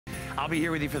I'll be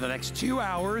here with you for the next 2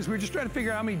 hours. We're just trying to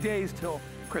figure out how many days till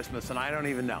Christmas, and I don't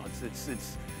even know.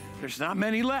 There's not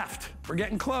many left. We're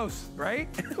getting close, right?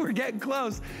 We're getting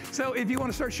close. So if you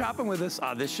want to start shopping with us,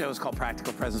 this show is called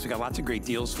Practical Presents. We got lots of great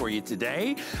deals for you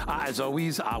today. As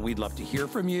always, we'd love to hear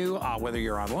from you, whether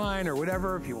you're online or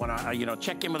whatever. If you want to,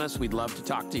 check in with us, we'd love to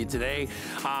talk to you today.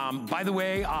 By the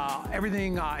way,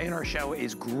 everything in our show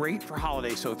is great for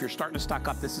holidays. So if you're starting to stock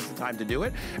up, this is the time to do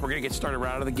it. We're going to get started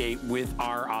right out of the gate with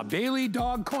our Bailey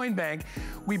Dog Coin Bank.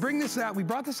 We bring this out. We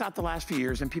brought this out the last few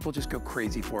years, and people just go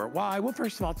crazy for it. Why? Well,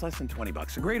 first of all, it's less than 20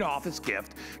 bucks. A great office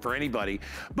gift for anybody.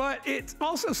 But it's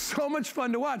also so much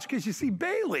fun to watch because you see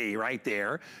Bailey right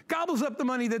there gobbles up the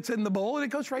money that's in the bowl, and it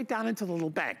goes right down into the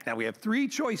little bank. Now, we have 3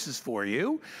 choices for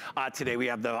you. Today, we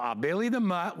have the Bailey the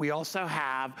Mutt. We also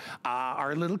have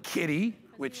our little kitty,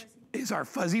 which is our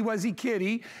Fuzzy Wuzzy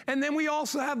kitty. And then we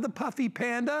also have the Puffy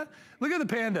Panda. Look at the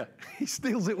panda. He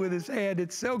steals it with his hand.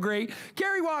 It's so great.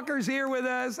 Carrie Walker's here with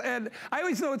us. And I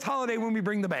always know it's holiday when we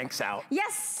bring the banks out.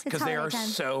 Yes, because they are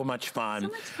so much fun. So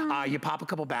much fun. You pop a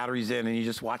couple batteries in and you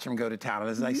just watch them go to town.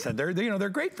 And as I said, they're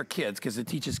great for kids because it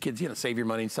teaches kids, save your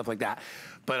money and stuff like that.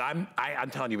 But I'm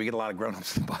telling you, we get a lot of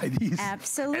grown-ups to buy these.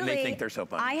 Absolutely. And they think they're so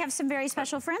fun. I have some very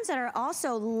special friends that are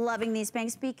also loving these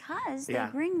banks because they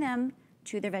bring them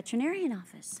to their veterinarian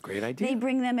office. Great idea. They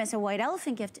bring them as a white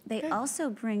elephant gift. They also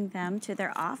bring them to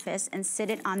their office and sit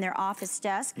it on their office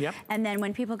desk. Yep. And then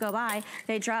when people go by,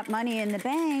 they drop money in the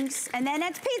banks, and then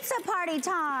it's pizza party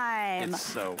time.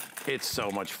 It's so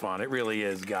much fun. It really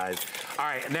is, guys. All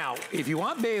right, now, if you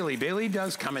want Bailey, Bailey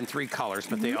does come in 3 colors,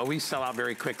 but they always sell out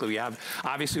very quickly.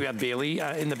 Obviously, we have Bailey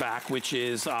in the back, which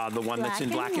is the one that's in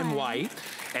black and white.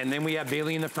 And then we have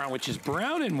Bailey in the front, which is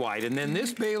brown and white. And then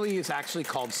this Bailey is actually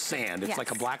called sand. It's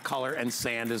like a black color and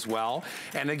sand as well.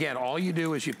 And again, all you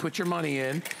do is you put your money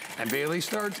in, and Bailey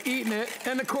starts eating it,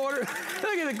 and the quarter,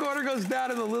 look at the quarter goes down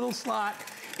in the little slot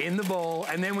in the bowl.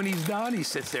 And then when he's done, he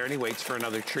sits there and he waits for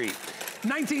another treat.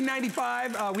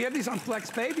 $19.95. We have these on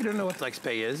FlexPay. If you don't know what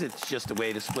FlexPay is, it's just a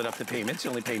way to split up the payments.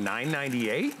 You only pay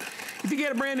 $9.98. If you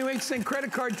get a brand new HSN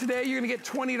credit card today, you're gonna get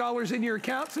 $20 in your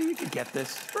account, so you can get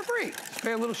this for free. Just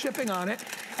pay a little shipping on it,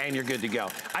 and you're good to go.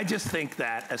 I just think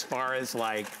that as far as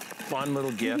like fun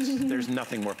little gifts, there's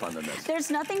nothing more fun than this.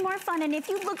 There's nothing more fun, and if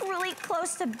you look really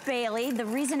close to Bailey, the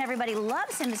reason everybody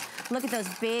loves him is look at those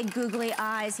big googly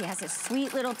eyes. He has his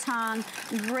sweet little tongue,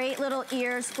 great little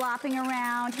ears flopping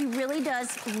around. He really does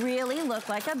look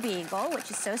like a beagle, which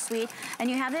is so sweet. And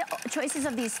you have the choices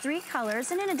of these 3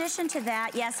 colors, and in addition to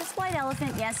that, yes, it's white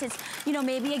elephant, yes, it's,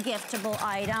 maybe a giftable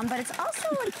item, but it's also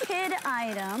a kid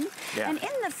item. Yeah. And in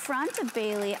the front of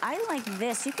Bailey, I like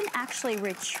this. You can actually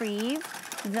retrieve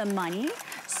the money.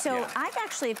 So I've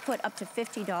actually put up to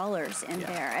 $50 in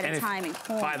there at a time in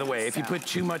coins. By the way, if you put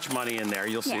too much money in there,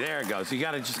 you'll see, there it goes. So you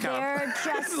gotta just kind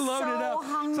of load it up.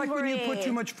 Hungry. It's like when you put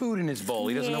too much food in his bowl.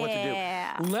 He doesn't know what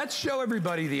to do. Let's show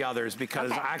everybody the others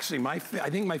because actually I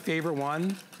think my favorite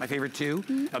one, my favorite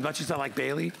 2, as much as I like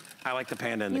Bailey, I like the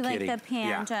panda and the kitty. You like the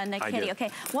panda and the kitty. Okay.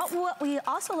 What we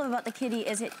also love about the kitty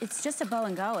is it's just a bow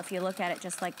and go if you look at it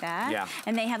just like that. Yeah.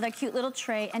 And they have their cute little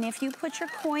tray. And if you put your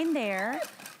coin there,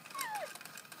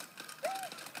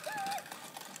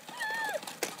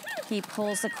 he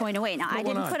pulls the coin away. Now, I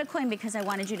didn't put a coin because I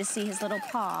wanted you to see his little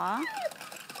paw.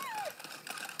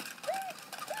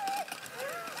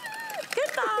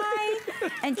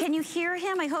 Goodbye. And can you hear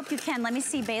him? I hope you can. Let me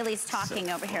see. Bailey's talking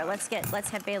over here. Let's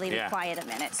have Bailey be quiet a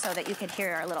minute so that you can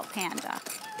hear our little panda.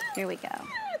 Here we go.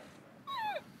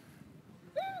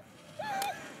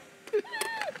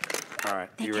 All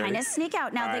right, they kind of sneak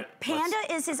out. Now, the panda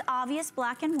is his obvious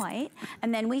black and white,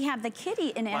 and then we have the kitty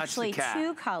in actually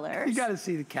 2 colors. You got to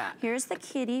see the cat. Here's the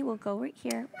kitty. We'll go right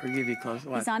here. We'll give you a close.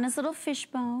 He's on his little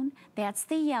fishbone. That's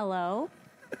the yellow.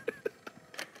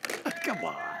 Come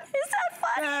on. Is that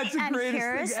funny? That's the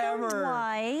greatest thing ever. The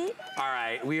white. All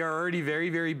right, we are already very,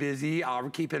 very busy.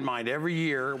 Keep in mind, every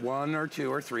year, 1 or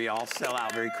 2 or 3 all sell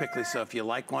out very quickly. So if you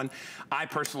like one, I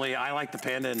personally like the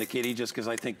panda and the kitty just because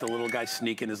I think the little guy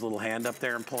sneaking his little hand up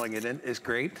there and pulling it in is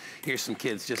great. Here's some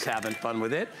kids just having fun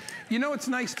with it. It's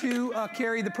nice to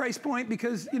carry the price point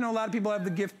because, a lot of people have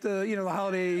the gift, the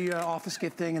holiday office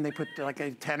gift thing, and they put like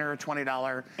a $10 or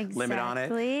 $20 limit on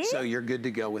it. So you're good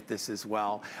to go with this as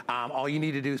well. All you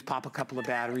need to do is pop a couple of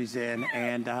batteries in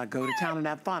and go to town and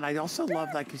have fun. I also love,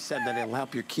 like you said, that it'll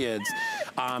help your kids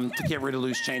to get rid of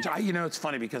loose change. It's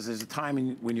funny because there's a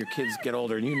time when your kids get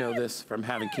older, and you know this from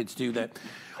having kids too, that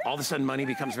all of a sudden money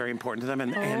becomes very important to them,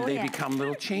 and they become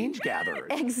little change gatherers.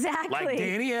 Exactly. Like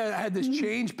Danny had this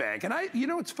change bank, and you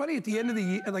know, it's funny, at the end of the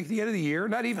year, like the end of the year,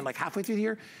 not even like halfway through the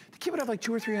year, the kid would have like $200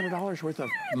 or $300 worth of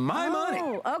my money.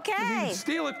 Oh, okay. He would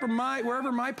steal it from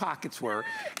wherever my pockets were,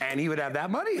 and he would have that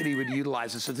money and he would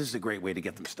utilize it. So this is a great way to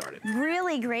get them started.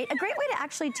 Really great. A great way to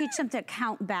actually teach them to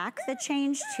count back the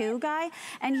change too, Guy.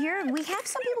 And here we have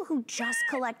some people who just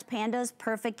collect pandas,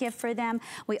 perfect gift for them.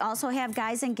 We also have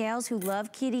guys and gals who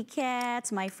love kitty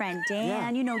cats. My friend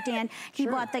Dan, you know Dan, he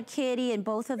bought the kitty and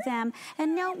both of them.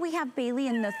 And now we have Bailey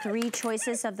in the 3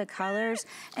 choices of the colors.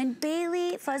 And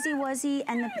Bailey, Fuzzy Wuzzy,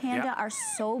 and the panda are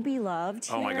so beloved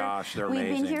here. Oh my gosh, they're amazing.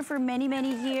 We've been here for many,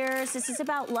 many years. This is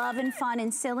about love and fun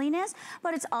and silliness,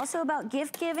 but it's also about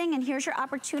gift giving, and here's your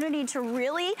opportunity to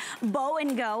really bow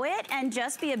and go it and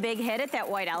just be a big hit at that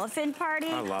white elephant party.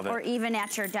 I love it. Or even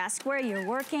at your desk where you're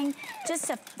working. Just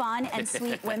a fun and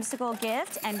sweet, whimsical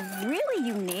gift, and really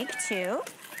unique too.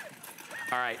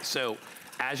 All right, so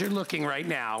as you're looking right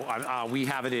now, we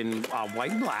have it in white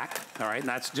and black, all right? And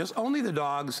that's just only the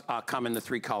dogs come in the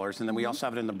 3 colors. And then we also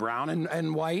have it in the brown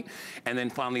and white. And then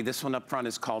finally, this one up front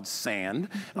is called Sand.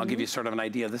 I'll give you sort of an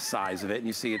idea of the size of it. And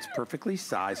you see it's perfectly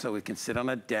sized, so it can sit on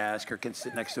a desk or can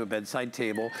sit next to a bedside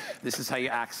table. This is how you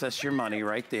access your money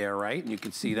right there, right? And you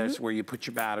can see that's where you put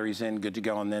your batteries in, good to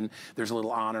go. And then there's a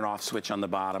little on and off switch on the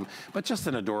bottom. But just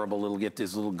an adorable little gift,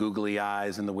 his little googly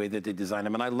eyes and the way that they design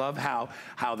them. And I love how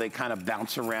they kind of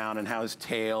bounce around and how his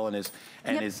tail and his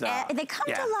they come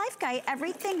to life, Guy.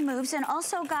 Everything moves. And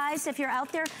also, guys, if you're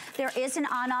out there, there is an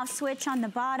on-off switch on the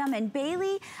bottom. And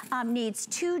Bailey needs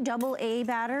 2 AA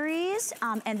batteries.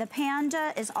 And the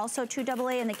panda is also 2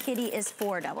 AA, and the kitty is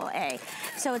 4 AA.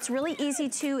 So it's really easy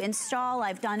to install.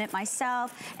 I've done it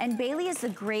myself. And Bailey is the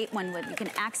great one. You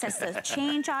can access the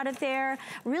change out of there.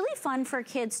 Really fun for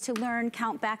kids to learn,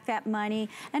 count back that money.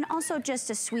 And also just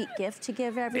a sweet gift to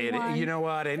give everyone. You know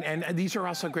what? And these are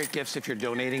also great gifts if you're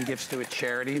donating gifts to a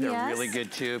charity. They're really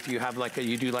good too. If you have like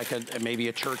maybe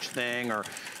a church thing or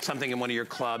something in one of your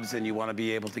clubs and you want to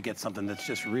be able to get something that's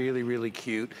just really, really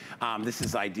cute, this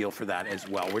is ideal for that as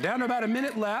well. We're down to about a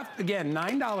minute left. Again,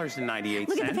 $9.98.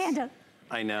 Look at the panda.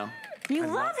 I know. You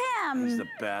love him. He's the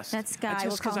best. That's Guy. That's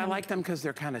just because I like them because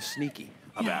they're kind of sneaky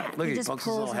about it. Look, he pokes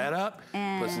his little head up,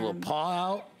 puts a little paw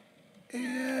out.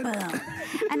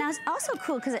 And it's also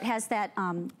cool because it has that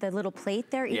the little plate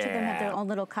there. Each of them have their own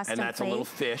little custom plate. And that's a little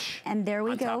fish. And there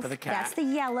we on go. Top of the cat. That's the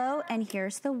yellow, and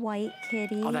here's the white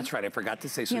kitty. Oh, that's right. I forgot to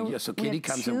say. So kitty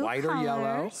comes in white or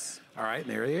yellow. All right,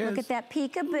 there he is. Look at that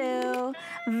peekaboo.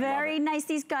 Very nice.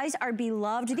 These guys are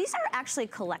beloved. These are actually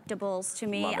collectibles to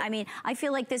me. I mean, I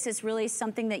feel like this is really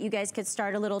something that you guys could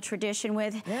start a little tradition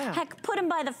with. Heck, put them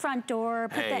by the front door,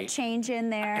 put that change in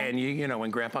there. And you know,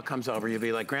 when Grandpa comes over, you'll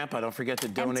be like, Grandpa, don't forget to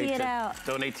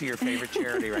donate to your favorite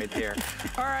charity right there.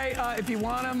 All right, if you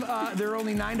want them, they're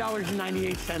only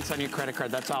 $9.98 on your credit card.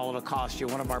 That's all it'll cost you.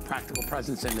 One of our practical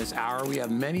presents in this hour. We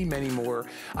have many, many more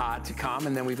to come,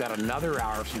 and then we've got another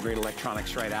hour of some great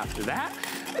electronics right after that.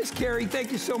 Miss Carrie,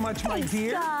 thank you so much, my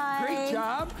dear. Guy. Great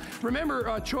job.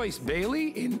 Remember, choice Bailey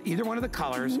in either one of the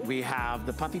colors. We have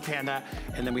the puppy panda,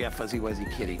 and then we have Fuzzy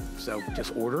Wuzzy kitty. So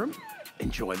just order them,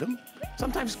 enjoy them.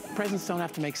 Sometimes presents don't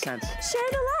have to make sense. Share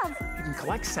the love. You can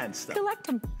collect scents, though. Collect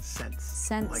them. Scents.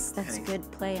 Scents. Like that's pennies.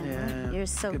 good play on that. You're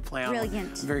so good play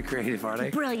brilliant. Very creative, aren't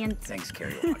they? Brilliant. Thanks,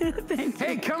 Carrie.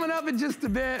 Hey, coming up in just a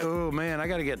bit. Oh, man, I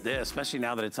got to get this, especially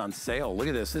now that it's on sale. Look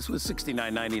at this. This was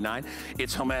 $69.99.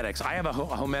 It's Homedics. I have a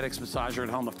Homedics massager at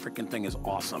home. The freaking thing is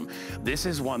awesome. This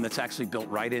is one that's actually built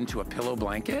right into a pillow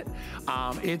blanket.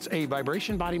 It's a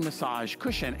vibration body massage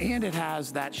cushion, and it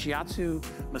has that shiatsu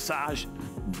massage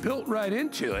built right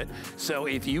into it. So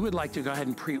if you would like to go ahead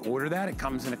and pre-order that, it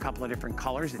comes in a couple of different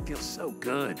colors. It feels so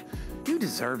good. You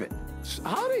deserve it.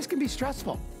 Holidays can be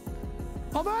stressful.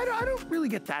 Although I don't really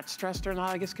get that stressed or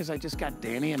not, I guess because I just got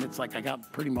Danny, and it's like I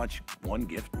got pretty much 1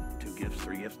 gift, 2 gifts,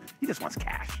 3 gifts. He just wants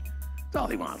cash. That's all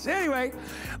he wants. Anyway,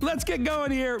 let's get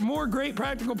going here. More great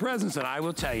practical presents. And I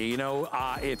will tell you,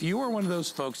 if you are one of those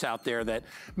folks out there that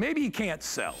maybe you can't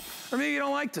sew, or maybe you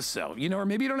don't like to sew, or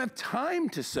maybe you don't have time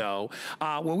to sew,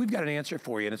 well, we've got an answer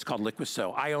for you, and it's called Liquid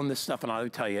Sew. I own this stuff, and I'll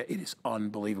tell you, it is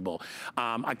unbelievable.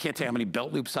 I can't tell you how many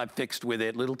belt loops I've fixed with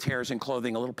it, little tears in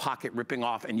clothing, a little pocket ripping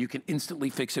off, and you can instantly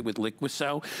fix it with Liquid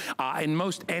Sew. In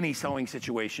most any sewing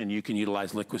situation, you can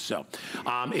utilize Liquid Sew.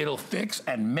 It'll fix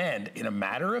and mend in a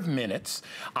matter of minutes.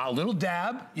 A little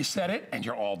dab, you set it, and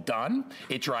you're all done.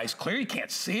 It dries clear, you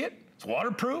can't see it. It's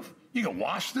waterproof. You can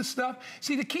wash this stuff.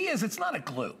 See, the key is it's not a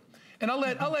glue. And I'll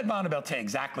let Vonabelle tell you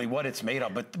exactly what it's made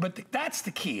of, but that's the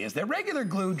key, is that regular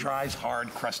glue dries hard,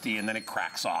 crusty, and then it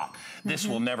cracks off. This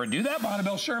will never do that.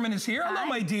 Vonabelle Sherman is here. Hello,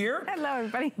 my dear. Hello,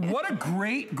 everybody. What a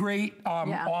great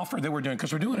offer that we're doing,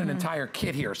 because we're doing an entire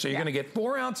kit here. So you're gonna get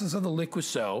 4 ounces of the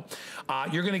Liquid-So.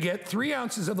 You're gonna get 3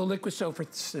 ounces of the Liquid-So for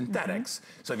synthetics.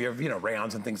 So if you have, you know,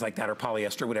 rayons and things like that, or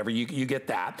polyester, whatever, you get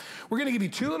that. We're gonna give you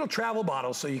 2 little travel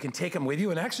bottles so you can take them with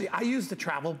you. And actually, I use the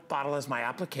travel bottle as my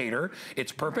applicator.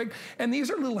 It's perfect. And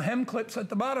these are little hem clips at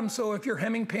the bottom, so if you're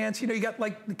hemming pants, you know, you got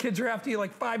like, the kids are after you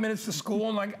like 5 minutes to school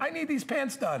and like, I need these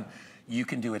pants done. You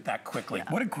can do it that quickly.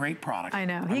 Yeah. What a great product. I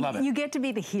know. I love it. You get to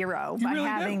be the hero by really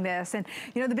having this. And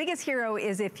you know, the biggest hero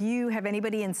is if you have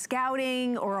anybody in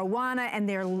scouting or Awana and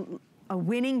they're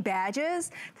winning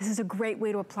badges, this is a great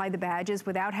way to apply the badges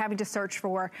without having to search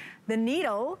for the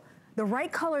needle, the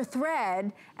right color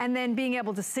thread, and then being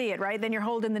able to see it, right? Then you're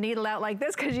holding the needle out like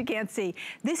this because you can't see.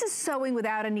 This is sewing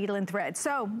without a needle and thread.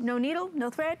 So no needle, no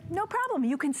thread, no problem.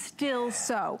 You can still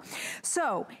sew.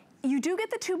 So you do get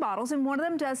the 2 bottles, and one of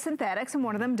them does synthetics and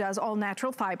one of them does all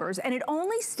natural fibers, and it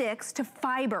only sticks to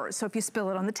fibers. So if you spill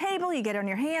it on the table, you get it on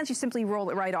your hands, you simply roll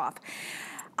it right off.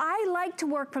 I like to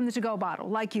work from the to-go bottle,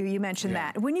 like you mentioned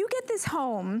that. When you get this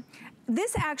home,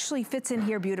 this actually fits in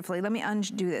here beautifully. Let me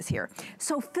undo this here.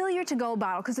 So fill your to-go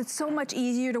bottle, because it's so much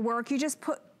easier to work. You just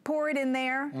pour it in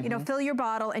there, you know, fill your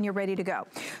bottle, and you're ready to go.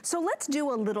 So let's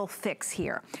do a little fix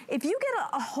here. If you get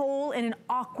a hole in an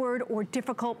awkward or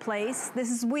difficult place, this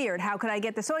is weird. How could I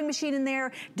get the sewing machine in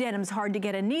there? Denim's hard to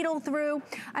get a needle through.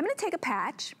 I'm gonna take a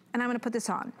patch, and I'm gonna put this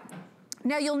on.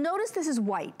 Now you'll notice this is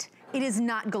white. It is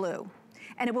not glue.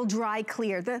 And it will dry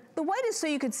clear. The white is so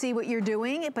you could see what you're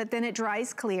doing, but then it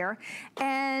dries clear.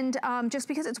 And just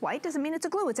because it's white doesn't mean it's a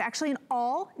glue. It's actually an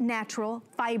all natural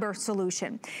fiber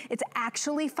solution. It's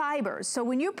actually fibers. So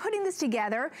when you're putting this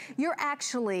together, you're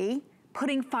actually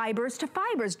putting fibers to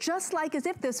fibers, just like as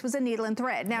if this was a needle and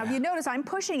thread. Now, if you notice I'm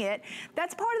pushing it,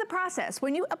 that's part of the process.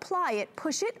 When you apply it,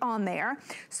 push it on there,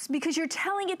 because you're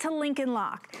telling it to link and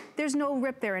lock. There's no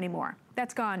rip there anymore.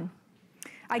 That's gone.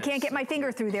 I can't get my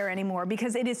finger through there anymore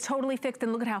because it is totally fixed,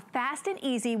 and look at how fast and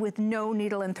easy with no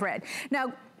needle and thread.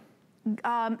 Now,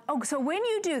 so when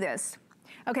you do this,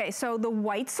 okay, so the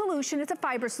white solution, it's a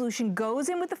fiber solution, goes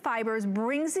in with the fibers,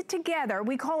 brings it together.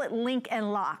 We call it link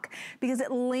and lock because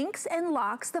it links and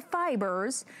locks the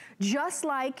fibers just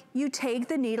like you take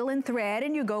the needle and thread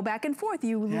and you go back and forth.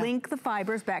 You link the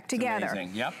fibers back together. It's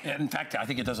amazing, yep. In fact, I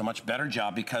think it does a much better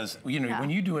job because, you know, when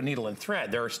you do a needle and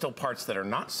thread, there are still parts that are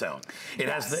not sewn. It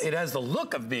has the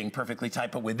look of being perfectly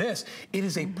tight, but with this, it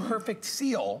is a perfect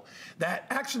seal that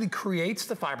actually creates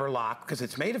the fiber lock because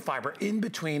it's made of fiber in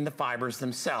between the fibers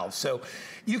themselves. So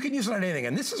you can use it on anything.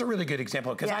 And this is a really good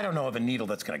example because I don't know of a needle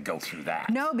that's gonna go through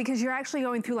that. No, because you're actually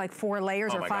going through like 4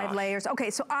 layers or 5 layers. Okay,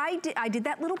 so I did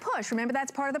that little push. Remember,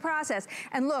 that's part of the process.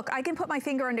 And look, I can put my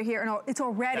finger under here and it's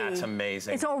already— That's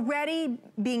amazing. It's already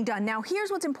being done. Now, here's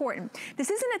what's important. This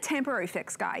isn't a temporary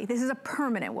fix, guy. This is a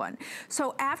permanent one.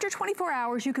 So after 24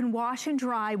 hours, you can wash and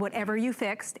dry whatever you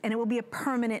fixed and it will be a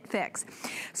permanent fix.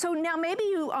 So now maybe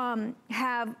you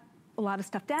have a lot of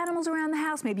stuffed animals around the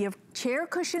house. Maybe you have chair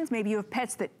cushions. Maybe you have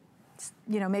pets that,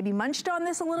 you know, maybe munched on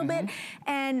this a little bit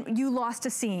and you lost a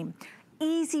seam.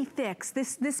 Easy fix.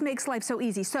 This makes life so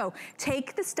easy. So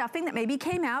take the stuffing that maybe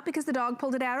came out because the dog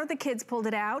pulled it out or the kids pulled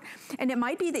it out. And it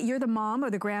might be that you're the mom or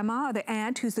the grandma or the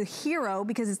aunt who's the hero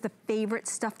because it's the favorite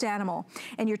stuffed animal.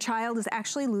 And your child is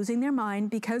actually losing their mind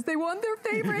because they want their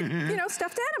favorite, you know,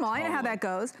 stuffed animal. I know how that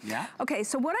goes. Yeah. Okay,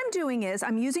 so what I'm doing is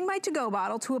I'm using my to-go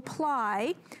bottle to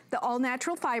apply the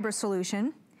all-natural fiber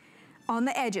solution on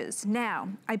the edges. Now,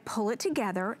 I pull it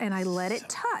together and I let it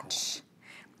touch.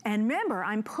 And remember,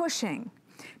 I'm pushing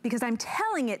because I'm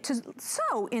telling it to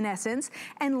sew, in essence,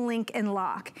 and link and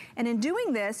lock. And in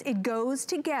doing this, it goes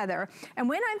together. And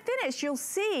when I'm finished, you'll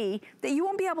see that you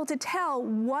won't be able to tell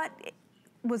what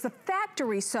was the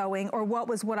factory sewing or what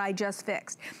was what I just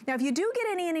fixed. Now, if you do get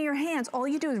any in your hands, all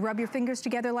you do is rub your fingers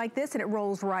together like this and it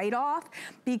rolls right off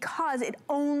because it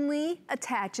only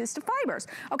attaches to fibers.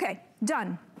 Okay,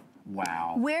 done.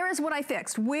 Wow. Where is what I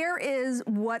fixed? Where is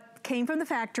what came from the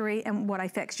factory and what I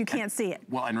fixed? You can't see it.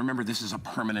 Well, and remember, this is a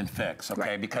permanent fix, okay?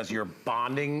 Right. Because you're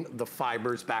bonding the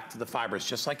fibers back to the fibers,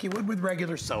 just like you would with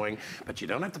regular sewing, but you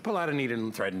don't have to pull out a needle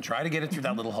and thread and try to get it through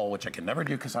that little hole, which I can never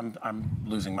do because I'm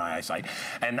losing my eyesight.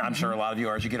 And I'm sure a lot of you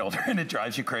are as you get older and it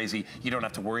drives you crazy. You don't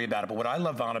have to worry about it. But what I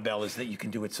love, Vonabelle, is that you can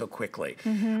do it so quickly.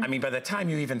 I mean, by the time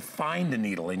you even find a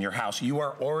needle in your house, you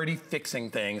are already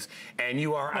fixing things and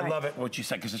you are, I love it what you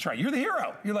said, because it's right. You're the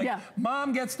hero. You're like,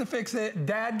 mom gets to fix it,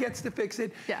 dad gets to fix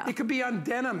it. Yeah. It could be on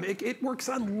denim. It works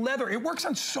on leather. It works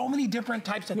on so many different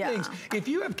types of things. If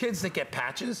you have kids that get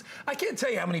patches, I can't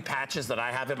tell you how many patches that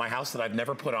I have in my house that I've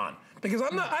never put on. Because I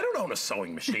don't own a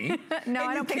sewing machine. No,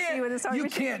 I don't picture you with a sewing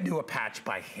machine. You can't do a patch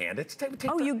by hand. It takes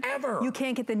forever. You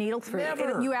can't get the needle through.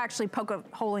 You actually poke a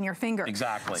hole in your finger.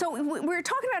 Exactly. So we're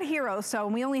talking about heroes, so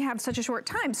we only have such a short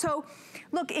time. So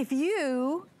look, if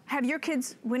you have your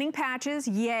kids winning patches,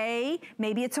 yay,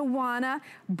 maybe it's Awana.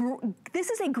 This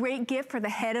is a great gift for the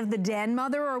head of the den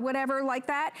mother or whatever like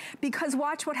that, because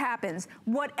watch what happens.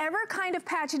 Whatever kind of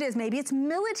patch it is, maybe it's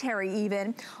military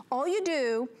even, all you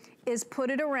do is put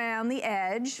it around the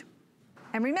edge.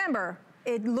 And remember,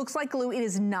 it looks like glue. It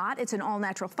is not. It's an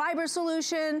all-natural fiber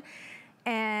solution.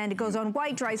 And it goes on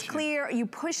white, dries clear. You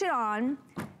push it on.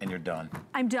 And you're done.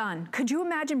 I'm done. Could you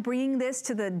imagine bringing this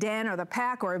to the den or the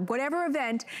pack or whatever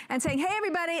event and saying, hey,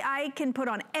 everybody, I can put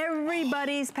on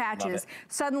everybody's patches.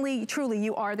 Suddenly, truly,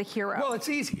 you are the hero. Well, it's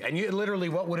easy. And you literally,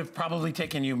 what would have probably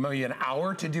taken you maybe an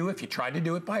hour to do if you tried to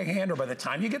do it by hand, or by the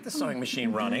time you get the sewing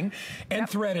machine running and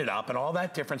thread it up and all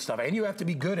that different stuff. And you have to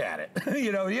be good at it.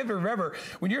 You know, you have to remember,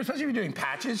 especially if you're doing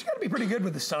patches, you got to be pretty good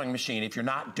with the sewing machine. If you're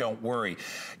not, don't worry.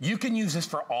 You can use this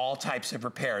for all types of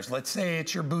repairs. Let's say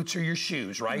it's your boots or your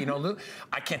shoes, right? You know,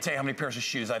 I can't tell you how many pairs of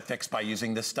shoes I've fixed by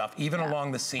using this stuff, even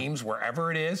along the seams,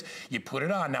 wherever it is, you put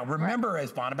it on. Now remember,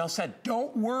 as Bonnabelle said,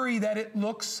 don't worry that it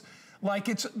looks like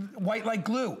it's white like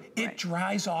glue. It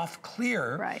dries off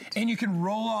clear, and you can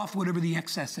roll off whatever the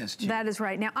excess is too. That is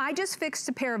right. Now, I just fixed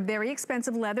a pair of very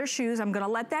expensive leather shoes. I'm gonna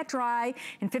let that dry.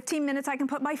 In 15 minutes, I can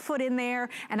put my foot in there,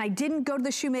 and I didn't go to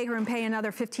the shoemaker and pay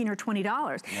another $15 or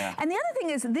 $20. And the other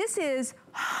thing is, this is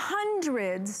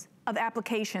hundreds of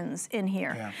applications in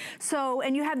here. So,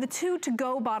 and you have the 2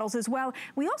 to-go bottles as well.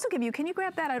 We also give you, can you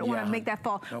grab that? I don't want to make that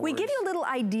fall. We give you a little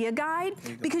idea guide,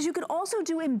 because you could also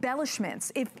do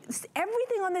embellishments. If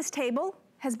everything on this table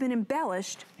has been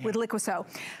embellished with Liquisew.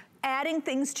 Adding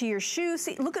things to your shoes.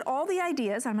 See, look at all the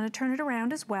ideas. I'm going to turn it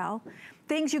around as well.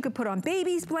 Things you could put on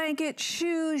baby's blankets,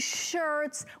 shoes,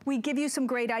 shirts. We give you some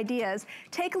great ideas.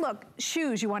 Take a look.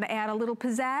 Shoes, you want to add a little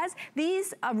pizzazz.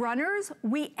 These runners,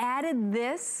 we added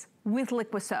this with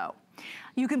Liquisew.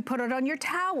 You can put it on your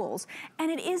towels. And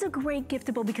it is a great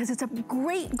giftable because it's a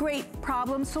great, great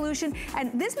problem solution.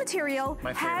 And this material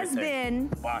has been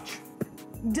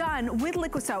done with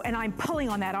Liquisew, and I'm pulling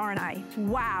on that, aren't I?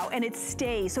 Wow, and it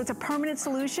stays, so it's a permanent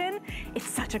solution. It's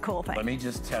such a cool thing. Let me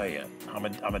just tell you, I'm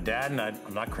a dad, and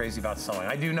I'm not crazy about sewing.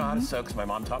 I do know how to sew because my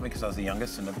mom taught me, because I was the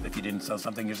youngest, and if you didn't sew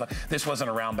something yourself, this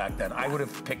wasn't around back then. I would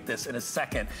have picked this in a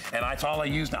second, and that's all I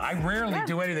use now. I rarely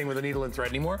do anything with a needle and thread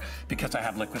anymore because I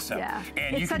have Liquisew.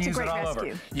 And you can use it all over.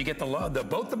 You get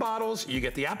both the bottles, you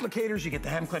get the applicators, you get the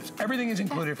hem clips, everything is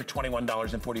included for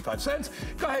 $21.45.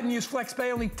 Go ahead and use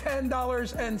FlexPay, only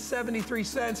 $10.73.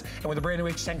 And with a brand new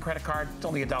HSN credit card, it's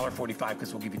only $1.45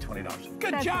 because we'll give you $20.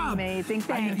 Good job. That's amazing.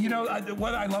 Thank you. You know,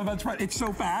 what I love about this product, it's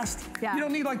so fast. You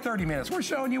don't need like 30 minutes. We're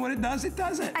showing you what it does. It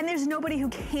does it. And there's nobody who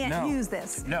can't use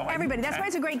this. Everybody. That's why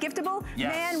it's a great giftable.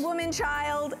 Man, woman,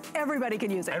 child, everybody can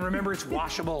use it. And remember, it's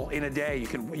washable in a day. You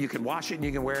can wash it and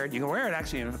you can wear it. You can wear it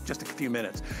actually in just a few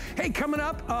minutes. Hey, coming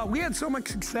up, we had so much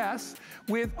success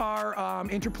with our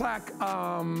Interplaque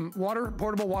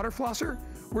portable water flosser.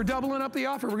 We're doubling up the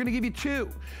offer. We're gonna give you 2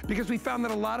 because we found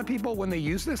that a lot of people, when they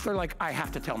use this, they're like, I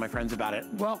have to tell my friends about it.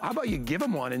 Well, how about you give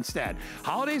them one instead?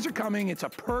 Holidays are coming. It's a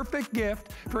perfect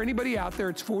gift for anybody out there.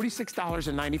 It's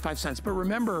 $46.95. But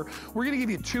remember, we're gonna give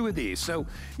you 2 of these. So,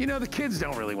 you know, the kids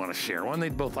don't really wanna share one.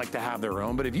 They'd both like to have their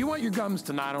own. But if you want your gums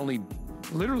to not only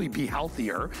literally be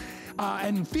healthier,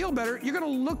 and feel better, you're gonna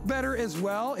look better as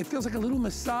well. It feels like a little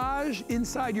massage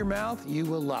inside your mouth. You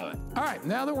will love it. All right,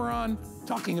 now that we're on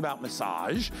talking about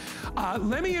massage,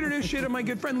 let me introduce you to my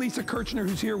good friend Lisa Kirchner,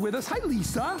 who's here with us. Hi,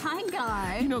 Lisa. Hi,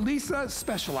 guys. You know, Lisa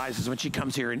specializes when she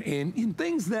comes here in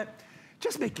things that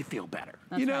just make you feel better.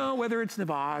 You know, whether it's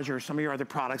Navage or some of your other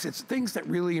products, it's things that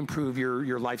really improve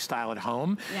your lifestyle at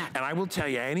home. And I will tell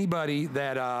you, anybody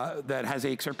that that has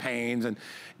aches or pains and,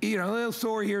 you know, a little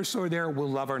sore here, sore there, will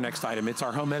love our next item. It's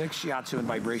our Homedic Shiatsu and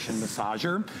Vibration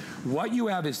Massager. What you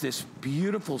have is this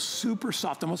beautiful, super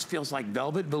soft, almost feels like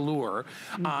velvet velour,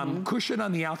 cushion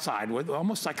on the outside with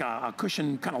almost like a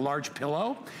cushion, kind of large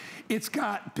pillow. It's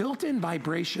got built-in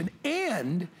vibration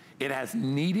and it has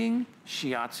kneading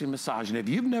shiatsu massage. And if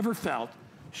you've never felt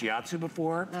shiatsu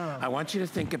before, I want you to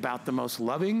think about the most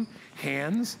loving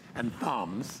hands and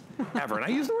thumbs ever. And I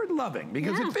use the word loving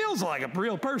because it feels like a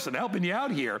real person helping you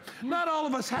out here. Not all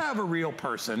of us have a real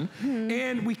person,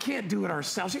 and we can't do it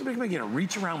ourselves. You're gonna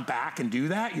reach around back and do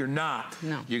that. You're not.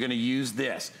 No. You're gonna use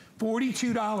this.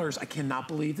 $42. I cannot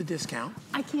believe the discount.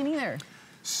 I can't either.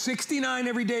 $69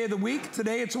 every day of the week.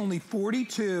 Today it's only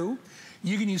 $42.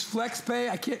 You can use FlexPay.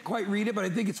 I can't quite read it, but I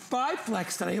think it's 5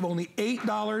 Flex today of only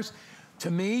 $8. To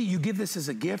me, you give this as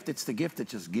a gift. It's the gift that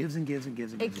just gives and gives and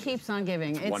gives and gives. It keeps on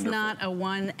giving. It's not a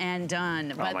one and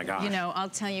done. But, oh my gosh. You know, I'll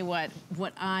tell you what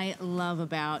I love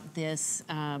about this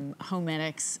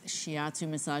Homedics shiatsu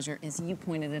massager is you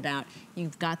pointed it out.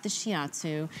 You've got the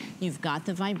shiatsu, you've got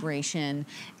the vibration,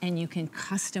 and you can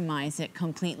customize it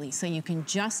completely. So you can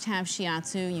just have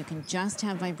shiatsu, you can just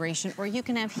have vibration, or you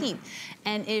can have heat.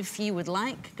 And if you would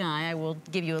like, Guy, I will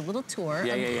give you a little tour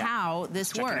of how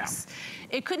this works.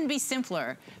 It couldn't be simpler.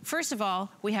 First of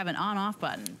all, we have an on-off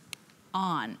button,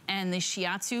 on, and the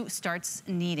shiatsu starts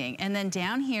kneading. And then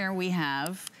down here we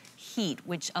have heat,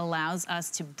 which allows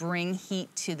us to bring heat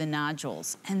to the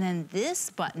nodules. And then this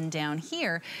button down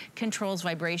here controls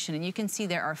vibration. And you can see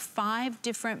there are 5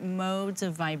 different modes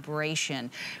of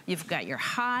vibration. You've got your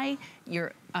high,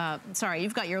 you've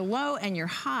got your low and your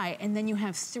high, and then you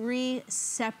have 3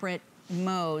 separate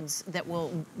modes that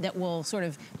will sort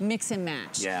of mix and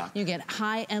match. Yeah. You get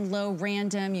high and low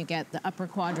random, you get the upper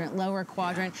quadrant, lower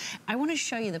quadrant. I want to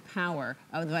show you the power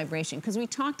of the vibration because we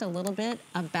talked a little bit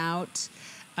about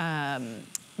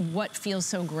what feels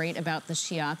so great about the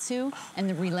shiatsu and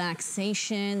the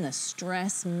relaxation, the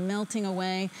stress melting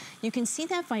away. You can see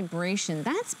that vibration,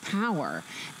 that's power,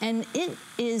 and it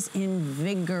is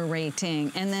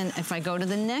invigorating. And then if I go to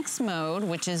the next mode,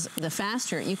 which is the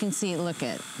faster, you can see, look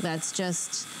at, that's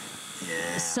just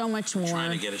so much more.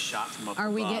 Trying to get a shot from up above.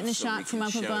 Are we getting a shot from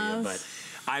up above?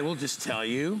 I will just tell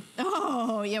you.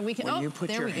 Oh, yeah, we can. When you put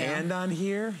your hand on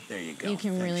here, there you go. You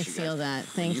can really feel that.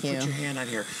 Thank you. You put your hand on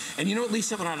here. And you know what,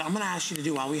 Lisa, what I'm going to ask you to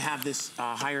do while we have this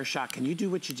higher shot, can you do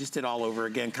what you just did all over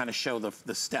again, kind of show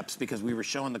the steps, because we were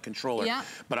showing the controller. Yeah.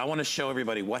 But I want to show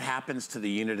everybody what happens to the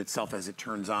unit itself as it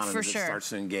turns on and as it starts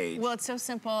to engage. Well, it's so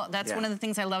simple. That's one of the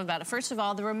things I love about it. First of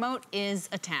all, the remote is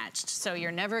attached, so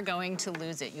you're never going to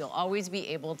lose it. You'll always be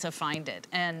able to find it.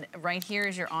 And right here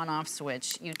is your on-off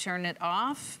switch. You turn it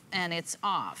off, and it's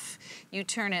off. You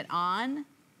turn it on,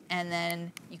 and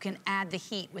then you can add the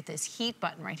heat with this heat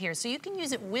button right here. So you can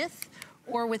use it with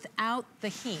or without the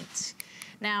heat.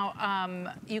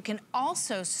 Now, you can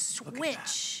also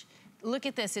switch. Look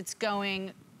at this, it's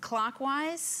going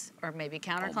clockwise, or maybe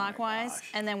counterclockwise,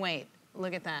 and then wait.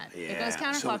 Look at that. Yeah, it goes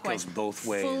counterclockwise. So it goes both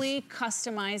ways. Fully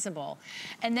customizable.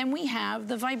 And then we have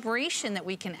the vibration that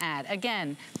we can add.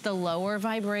 Again, the lower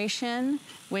vibration,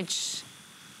 which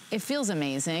it feels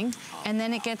amazing, and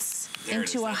then it gets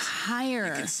into a higher.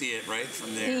 You can see it right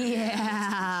from there.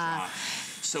 Yeah.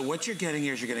 So what you're getting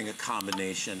here is you're getting a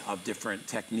combination of different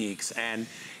techniques, and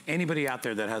anybody out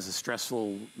there that has a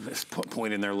stressful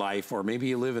point in their life, or maybe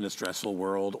you live in a stressful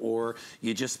world, or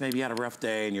you just maybe had a rough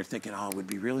day and you're thinking, oh, it would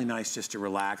be really nice just to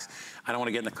relax. I don't want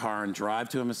to get in the car and drive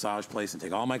to a massage place and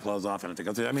take all my clothes off and have to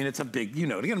go through. I mean, it's a big, you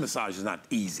know, to get a massage is not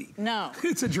easy. No.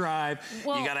 It's a drive.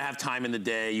 Well, you got to have time in the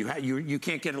day. You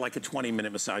can't get like a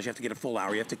 20-minute massage. You have to get a full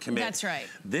hour. You have to commit. That's right.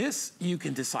 This, you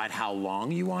can decide how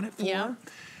long you want it for. Yeah.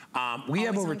 We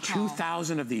have over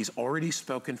 2,000 of these already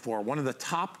spoken for. One of the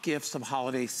top gifts of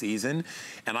holiday season.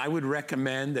 And I would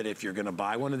recommend that if you're gonna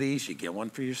buy one of these, you get one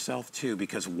for yourself too,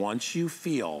 because once you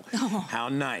feel how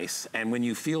nice, and when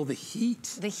you feel the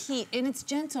heat. The heat, and it's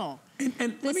gentle.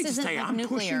 And let me just tell you, I'm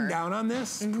pushing down on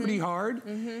this pretty hard.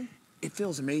 It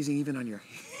feels amazing even on your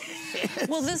hands.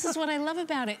 Well, this is what I love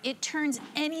about it. It turns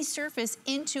any surface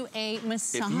into a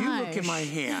massage. If you look at my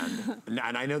hand, and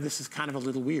I know this is kind of a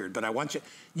little weird, but I want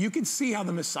you can see how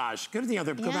the massage, go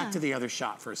back to the other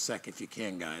shot for a sec if you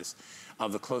can, guys,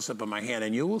 of the close-up of my hand,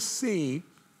 and you will see, you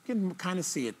can kind of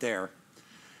see it there,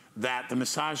 that the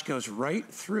massage goes right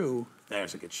through.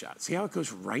 There's a good shot. See how it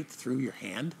goes right through your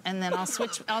hand? And then I'll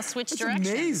switch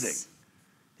directions. Amazing.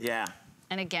 Yeah.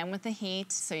 And again with the heat,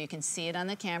 so you can see it on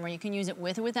the camera. You can use it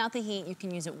with or without the heat. You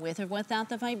can use it with or without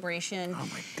the vibration. Oh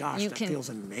my gosh, that feels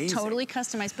amazing. Totally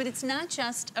customize, but it's not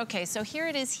just, okay, so here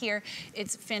it is here.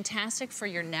 It's fantastic for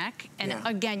your neck. And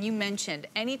again, you mentioned,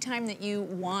 anytime that you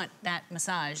want that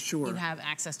massage, you have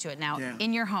access to it now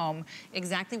in your home,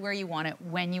 exactly where you want it,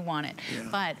 when you want it.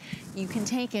 But you can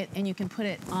take it and you can put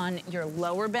it on your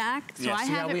lower back. So I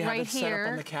have it right here. Set up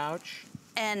on the couch.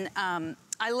 And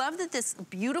I love that this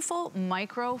beautiful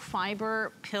microfiber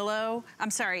pillow,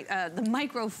 the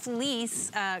micro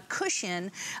fleece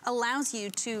cushion allows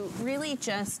you to really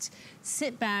just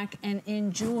sit back and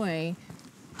enjoy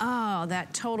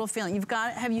that total feeling.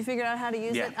 Have you figured out how to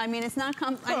use it? I mean, it's not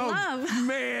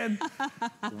man.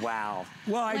 Wow.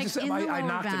 Well, I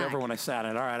knocked it over when I sat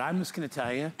in. All right, I'm just gonna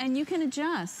tell you. And you can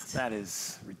adjust. That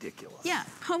is ridiculous. Yeah,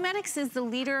 Homedics is the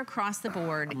leader across the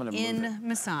board in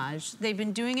massage. They've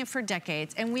been doing it for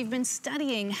decades, and we've been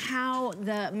studying how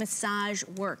the massage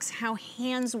works, how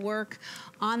hands work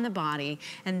on the body,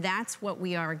 and that's what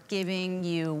we are giving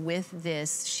you with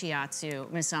this shiatsu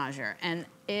massager. And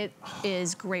it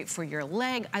is great for your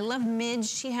leg. I love Midge.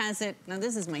 She has it, now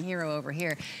this is my hero over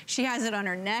here. She has it on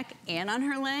her neck and on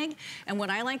her leg. And what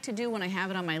I like to do when I have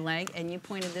it on my leg, and you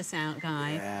pointed this out,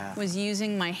 Guy, was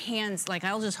using my hands, like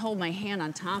I'll just hold my hand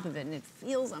on top of it and it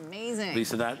feels amazing.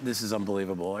 Lisa, this is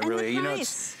unbelievable. And really, the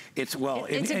price. It's a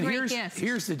great gift.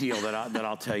 Here's the deal that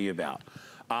I'll tell you about.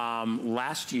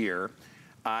 Last year,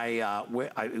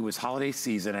 it was holiday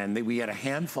season, and we had a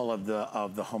handful of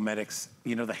the Homedics,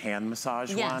 you know, the hand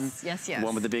massage one? Yes. The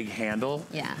one with the big handle?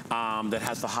 Yeah. That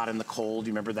has the hot and the cold.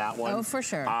 You remember that one? Oh, for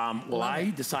sure. Well,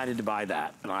 I decided to buy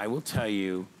that, and I will tell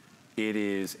you,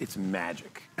 it's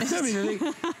magic. I mean,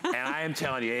 and I am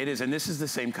telling you, it is, and this is the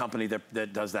same company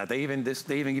that does that. They even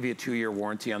give you a 2-year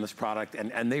warranty on this product,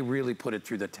 and they really put it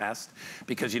through the test,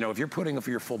 because, you know, if you're putting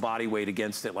your full body weight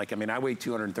against it, like, I mean, I weigh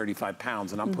 235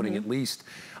 pounds, and I'm putting at least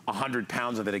 100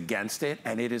 pounds of it against it,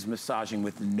 and it is massaging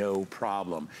with no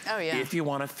problem. Oh, yeah. If you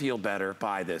want to feel better,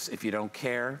 buy this. If you don't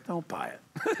care, don't buy it.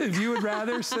 If you would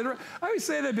rather sit around, I always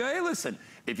say that, hey, listen,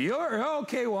 if you're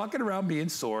okay walking around being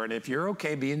sore, and if you're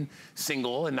okay being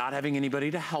single and not having anybody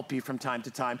to help you from time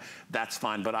to time, that's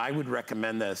fine. But I would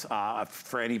recommend this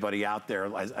for anybody out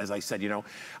there. As I said, you know,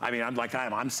 I mean,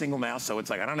 I'm single now, so it's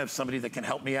like I don't have somebody that can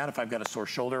help me out if I've got a sore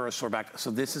shoulder or a sore back.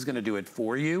 So this is going to do it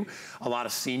for you. A lot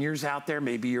of seniors out there,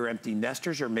 maybe you're empty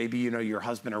nesters, or maybe, you know, your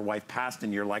husband or wife passed,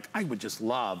 and you're like, I would just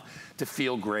love to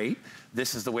feel great.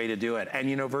 This is the way to do it. And,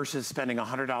 you know, versus spending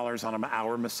 $100 on an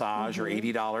hour massage or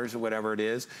 $80 or whatever it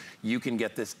is, you can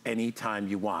get this anytime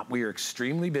you want. We are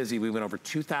extremely busy. We went over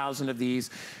 2,000 of these.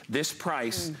 This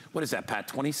price, what is that, Pat?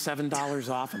 $27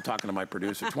 off? I'm talking to my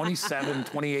producer. $27,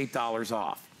 $28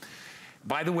 off.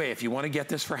 By the way, if you want to get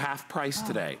this for half price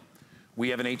today, we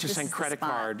have an HSN credit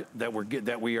card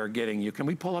that we are getting you. Can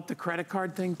we pull up the credit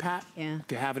card thing, Pat? Yeah.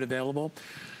 To have it available.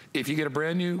 If you get a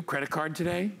brand new credit card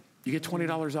today, you get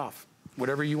 $20 off.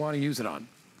 Whatever you want to use it on.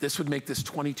 This would make this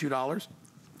 $22. It's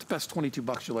the best 22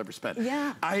 bucks you'll ever spend.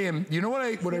 Yeah. You know what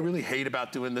I really hate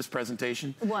about doing this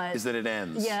presentation? What? Is that it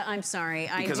ends. Yeah, I'm sorry.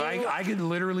 Because I could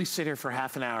literally sit here for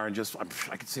half an hour and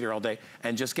I could sit here all day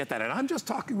and just get that. And I'm just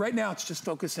talking, right now it's just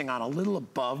focusing on a little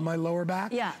above my lower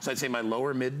back. Yeah. So I'd say my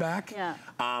lower mid back.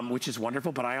 Yeah. Which is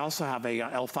wonderful, but I also have a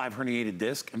L5 herniated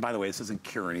disc. And by the way, this doesn't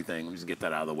cure anything. Let me just get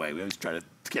that out of the way. We always try to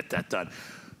get that done.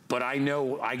 But I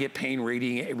know I get pain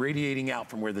radiating out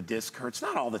from where the disc hurts,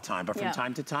 not all the time, but from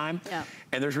time to time. Yeah.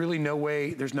 And there's really no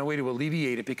way to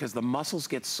alleviate it, because the muscles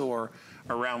get sore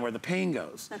around where the pain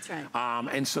goes. That's right.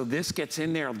 And so this gets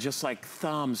in there just like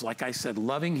thumbs. Like I said,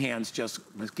 loving hands just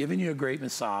was giving you a great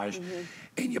massage.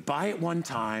 And you buy it one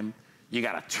time, you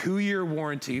got a 2-year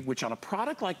warranty, which on a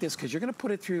product like this, because you're gonna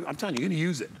put it through, I'm telling you, you're gonna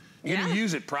use it. You're gonna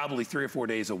use it probably 3 or 4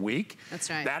 days a week. That's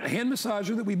right. That hand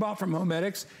massager that we bought from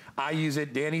Homedics, I use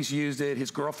it, Danny's used it,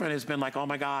 his girlfriend has been like, oh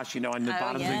my gosh, you know, on the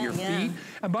bottoms of your feet.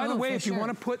 And by the way, if you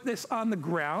wanna put this on the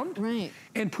ground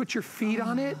and put your feet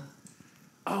on it,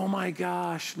 oh my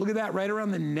gosh, look at that, right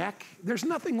around the neck. There's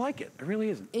nothing like it, there really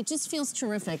isn't. It just feels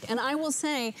terrific. And I will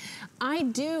say, I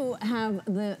do have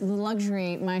the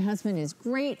luxury, my husband is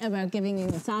great about giving me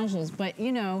massages, but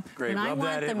you know, when I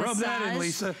want the massage. Rub that in,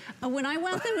 Lisa. When I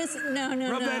want the massage,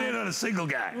 no. Rub that in on a single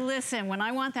guy. Listen, when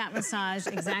I want that massage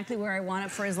exactly where I want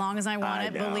it for as long as I want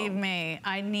it, believe me,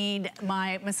 I need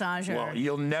my massager. Well,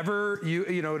 you'll never,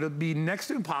 you know, it'll be next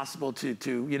to impossible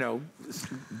to you know,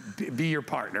 be your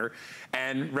partner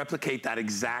and replicate that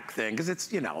exact thing, because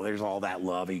it's, you know, there's all that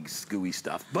lovey, gooey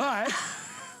stuff. But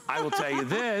I will tell you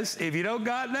this, if you don't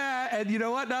got that, and you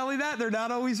know what, not only that, they're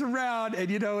not always around, and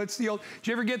you know, it's the old, did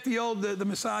you ever get the old, the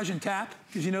massage and tap?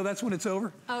 Because you know that's when it's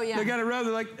over. Oh, yeah. They got it around,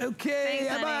 they're like, okay,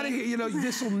 I'm out of here. You know,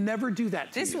 this will never do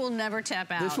that to you. This will never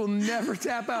tap out. This will never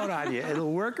tap out on you.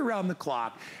 It'll work around the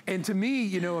clock. And to me,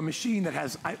 you know, a machine that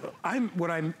has,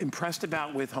 what I'm impressed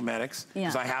about with Homedics,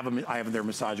 because I have their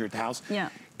massager at the house,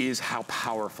 is how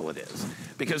powerful it is.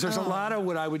 Because there's a lot of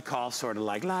what I would call sort of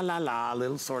like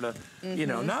little sort of, you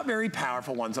know, not very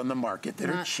powerful ones on the market that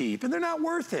are cheap, and they're not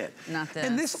worth it. Not this.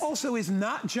 And this also is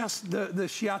not just the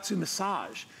shiatsu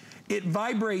massage. it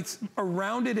vibrates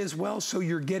around it as well, so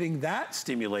you're getting that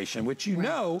stimulation, which you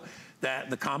know that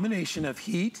the combination of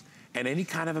heat and any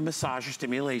kind of a massage or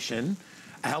stimulation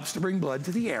helps to bring blood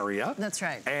to the area. That's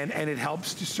right. And it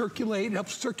helps to circulate, it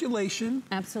helps circulation.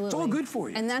 Absolutely. It's all good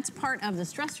for you. And that's part of the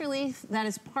stress relief. That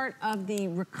is part of the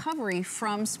recovery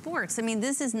from sports. I mean,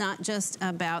 this is not just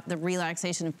about the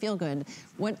relaxation and feel good.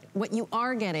 What you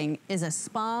are getting is a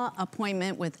spa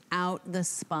appointment without the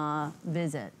spa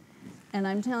visit. And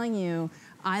I'm telling you,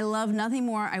 I love nothing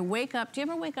more. I wake up, do you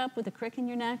ever wake up with a crick in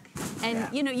your neck?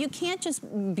 And you know, you can't just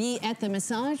be at the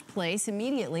massage place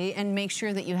immediately and make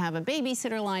sure that you have a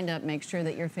babysitter lined up, make sure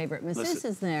that your favorite masseuse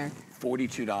is there.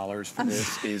 $42 for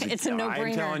this is it's a no-brainer.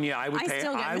 I'm telling you, I would pay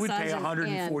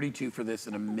 $142 for this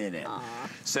in a minute.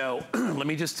 So let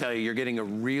me just tell you, you're getting a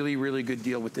really, really good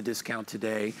deal with the discount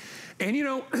today. And you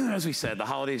know, as we said, the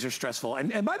holidays are stressful.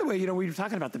 And by the way, you know, we were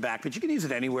talking about the back, but you can use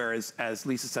it anywhere, as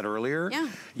Lisa said earlier. Yeah.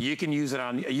 You can use it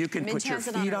on, you can put your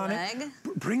feet on it.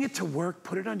 Bring it to work,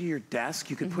 put it under your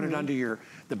desk. You could put it under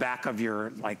the back of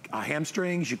your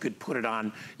hamstrings. You could put it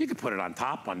on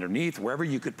top, underneath, wherever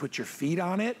you could put your feet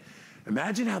on it.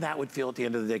 Imagine how that would feel at the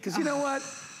end of the day. Because you know what?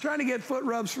 Trying to get foot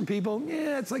rubs from people,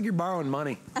 yeah, it's like you're borrowing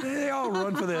money. They all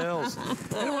run for the hills.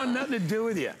 They don't want nothing to do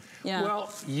with you. Yeah.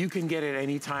 Well, you can get it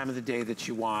any time of the day that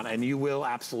you want, and you will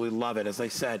absolutely love it. As I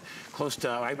said, close to,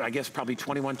 I guess, probably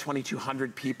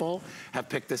 2,200 people have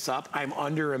picked this up. I'm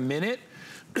under a minute.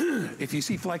 If you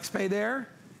see FlexPay there,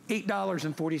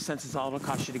 $8.40 is all it'll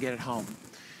cost you to get it home.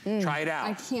 Try it out.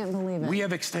 I can't believe it. We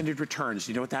have extended returns.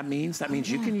 You know what that means? That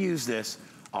means you can use this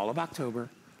all of October,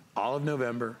 all of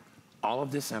November, all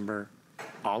of December,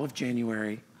 all of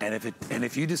January, and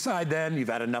if you decide then you've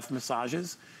had enough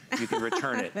massages, you can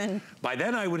return it. By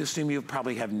then, I would assume you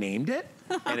probably have named it,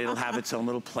 and it'll have its own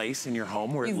little place in your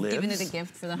home where it lives. You've given it a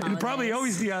gift for the holidays. It'll probably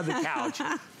always be on the couch,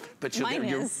 but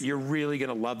you're really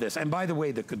gonna love this. And by the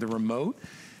way, the remote,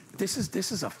 this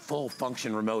is a full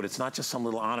function remote. It's not just some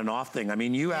little on and off thing. I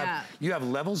mean, you have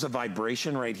levels of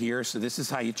vibration right here. So this is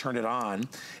how you turn it on.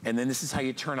 And then this is how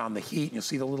you turn on the heat. And you'll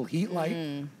see the little heat light.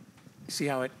 You see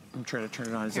how I'm trying to turn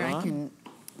it on. Is it on?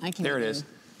 I can. There it is.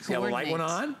 See how the light went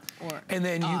on? And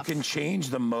then you can change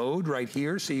the mode right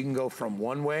here. So you can go from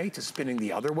one way to spinning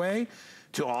the other way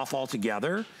to off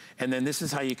altogether. And then this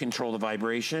is how you control the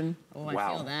vibration. Oh, I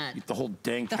feel that. The whole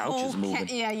dang couch is moving.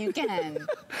 Yeah, you can.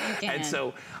 And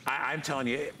so I'm telling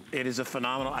you, it is a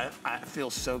phenomenal, I feel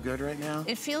so good right now.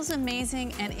 It feels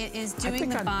amazing, and it is doing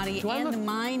the body and the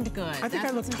mind good. I think I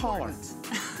look taller.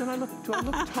 Do I look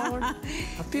taller?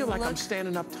 I feel like I'm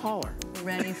standing up taller.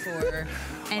 Ready for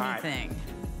anything. Right.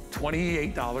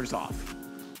 $28 off.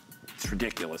 It's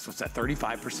ridiculous. What's that,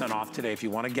 35% off today if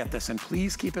you want to get this. And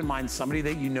please keep in mind somebody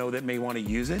that you know that may want to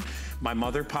use it. My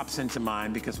mother pops into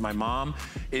mind because my mom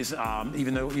is,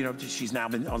 even though, you know, she's now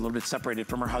been a little bit separated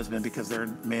from her husband because they're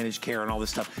in managed care and all this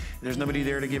stuff. There's nobody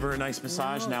there to give her a nice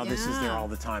massage. Now this is there all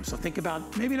the time. So think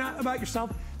about, maybe not about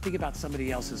yourself, think about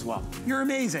somebody else as well. You're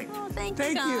amazing. Oh, thank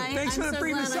you, Guy. Thanks for the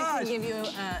free massage. I can give you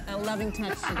a loving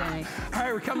touch today. All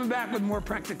right, we're coming back with more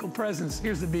practical presents.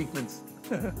 Here's the Beekmans.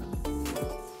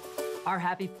 Our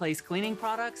Happy Place cleaning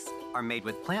products are made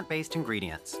with plant-based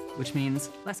ingredients, which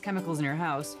means less chemicals in your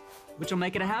house, which will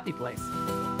make it a happy place.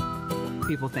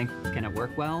 People think, can it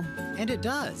work well? And it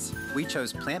does. We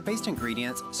chose plant-based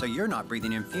ingredients so you're not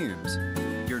breathing in fumes.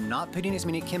 You're not putting as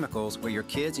many chemicals where your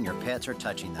kids and your pets are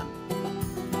touching them.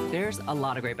 There's a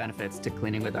lot of great benefits to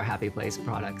cleaning with our Happy Place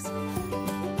products.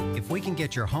 If we can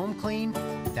get your home clean,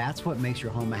 that's what makes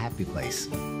your home a happy place.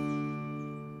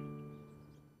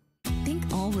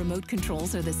 All remote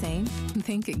controls are the same?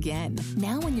 Think again.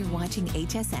 Now when you're watching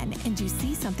HSN and you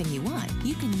see something you want,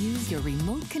 you can use your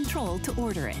remote control to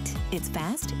order it. It's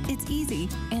fast, it's easy,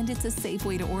 and it's a safe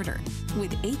way to order.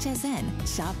 With HSN,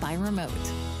 shop by remote.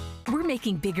 We're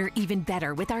making bigger even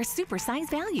better with our supersize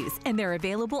values, and they're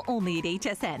available only at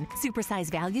HSN.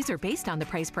 Supersize values are based on the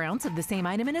price per ounce of the same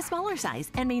item in a smaller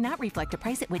size and may not reflect a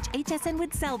price at which HSN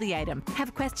would sell the item.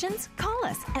 Have questions? Call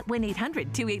us at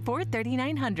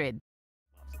 1-800-284-3900.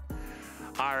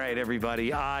 All right,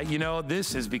 everybody. You know,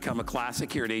 this has become a classic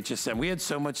here at HSN. We had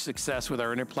so much success with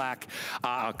our Interplaque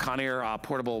Conair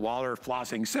portable water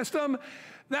flossing system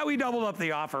that we doubled up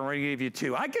the offer and we're gonna give you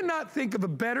two. I cannot think of a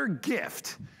better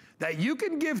gift that you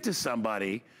can give to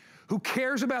somebody who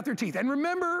cares about their teeth. And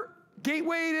remember,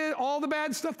 gateway to all the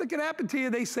bad stuff that can happen to you,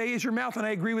 they say, is your mouth, and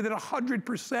I agree with it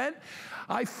 100%.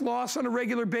 I floss on a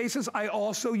regular basis. I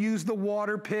also use the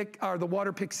water pick, or the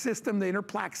water pick system, the inner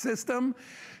plaque system,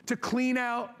 to clean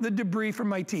out the debris from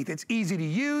my teeth. It's easy to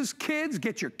use. Kids,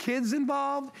 get your kids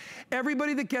involved.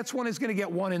 Everybody that gets one is gonna get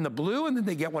one in the blue, and then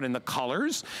they get one in the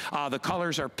colors. The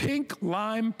colors are pink,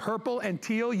 lime, purple, and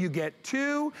teal. You get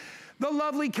 2. The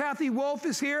lovely Kathy Wolf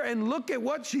is here, and look at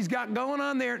what she's got going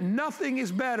on there. Nothing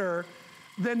is better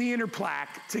than the inner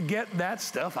plaque to get that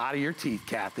stuff out of your teeth,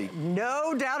 Kathy.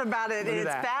 No doubt about it. It's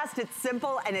fast, it's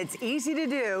simple, and it's easy to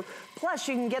do. Plus,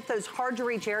 you can get those hard to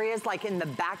reach areas like in the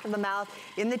back of the mouth,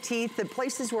 in the teeth, the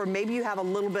places where maybe you have a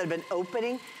little bit of an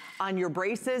opening on your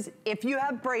braces. If you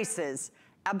have braces,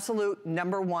 absolute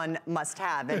 #1 must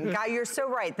have. And Guy, you're so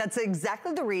right. That's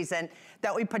exactly the reason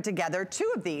that we put together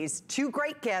 2 of these, 2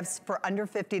 great gifts for under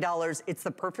 $50. It's the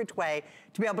perfect way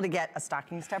to be able to get a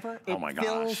stocking stuffer. Oh my gosh. It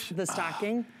fills the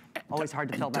stocking. Always hard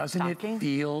to fill that stocking. Doesn't it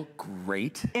feel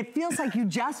great? It feels like you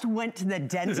just went to the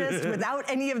dentist without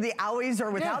any of the owies or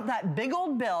without that big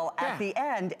old bill at the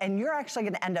end, and you're actually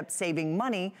gonna end up saving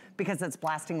money because it's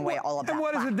blasting away all of that. And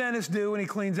what does the dentist do when he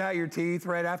cleans out your teeth,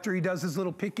 right after he does his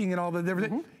little picking and all the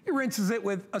different, he rinses it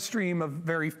with a stream of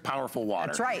very powerful water.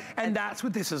 That's right. And that's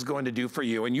what this is going to do for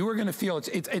you. And you are gonna feel,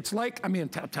 it's like, I mean,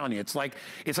 I'm telling you, it's like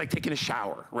taking a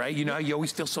shower, right? You know, you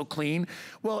always feel so clean.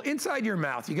 Well, inside your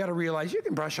mouth, you gotta realize you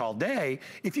can brush all day.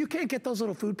 If you can't get those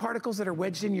little food particles that are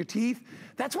wedged in your teeth,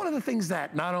 that's one of the things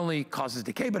that not only causes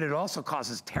decay, but it also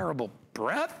causes terrible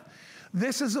breath.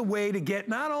 This is a way to get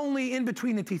not only in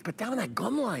between the teeth, but down that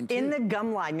gum line too. In the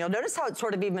gum line. You'll notice how it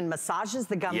sort of even massages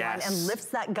the gum line and lifts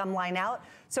that gum line out.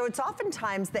 So it's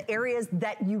oftentimes the areas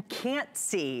that you can't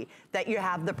see that you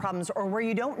have the problems, or where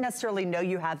you don't necessarily know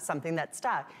you have something that's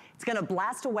stuck. It's gonna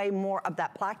blast away more of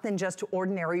that plaque than just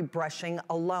ordinary brushing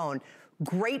alone.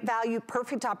 Great value,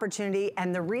 perfect opportunity,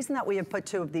 and the reason that we have put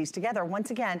 2 of these together, once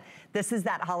again, this is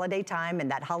that holiday time and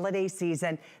that holiday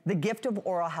season. The gift of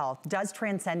oral health does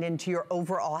transcend into your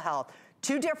overall health.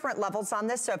 2 different levels on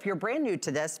this, so if you're brand new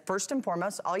to this, first and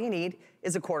foremost, all you need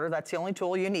is a quarter. That's the only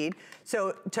tool you need.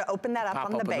 So to open that up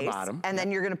on the base, and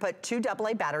then you're gonna put 2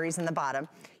 AA batteries in the bottom.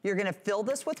 You're gonna fill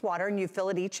this with water, and you fill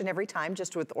it each and every time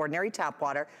just with ordinary tap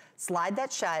water. Slide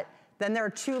that shut. Then there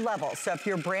are 2 levels. So if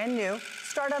you're brand new,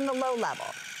 start on the low level.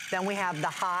 Then we have the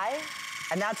high,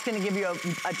 and that's gonna give you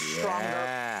a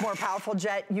stronger, more powerful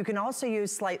jet. You can also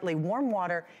use slightly warm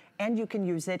water, and you can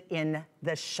use it in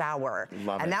the shower.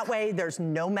 Love it. And that way, there's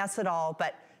no mess at all.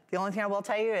 But the only thing I will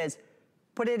tell you is,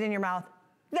 put it in your mouth,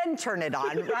 then turn it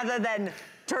on, rather than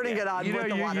turning it on with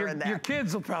the water in there. Your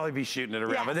kids will probably be shooting it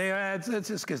around, but it's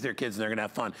just because they're kids and they're gonna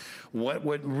have fun.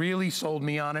 What really sold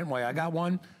me on it, and why I got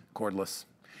one, cordless.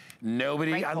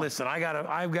 Nobody, listen,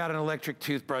 I've got an electric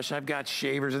toothbrush, I've got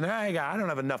shavers, and I don't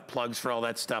have enough plugs for all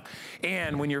that stuff.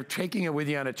 And when you're taking it with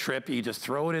you on a trip, you just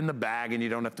throw it in the bag and you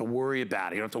don't have to worry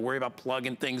about it. You don't have to worry about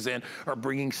plugging things in or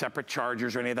bringing separate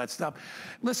chargers or any of that stuff.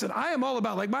 Listen, I am all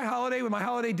about, like my holiday, with my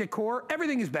holiday decor,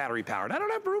 everything is battery powered. I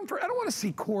don't have room for, I don't want to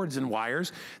see cords and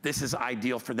wires. This is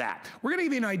ideal for that. We're gonna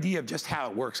give you an idea of just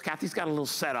how it works. Kathy's got a little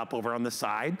setup over on the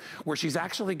side where she's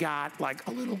actually got like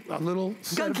a little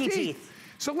set of teeth.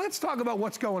 So let's talk about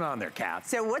what's going on there, Kath.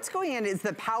 So what's going on is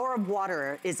the power of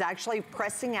water is actually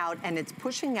pressing out and it's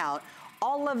pushing out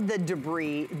all of the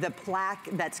debris, the plaque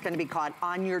that's gonna be caught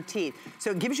on your teeth. So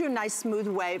it gives you a nice smooth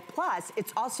way. Plus,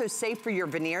 it's also safe for your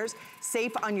veneers,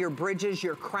 safe on your bridges,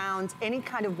 your crowns, any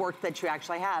kind of work that you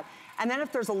actually have. And then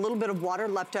if there's a little bit of water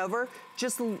left over,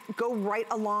 just go right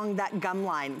along that gum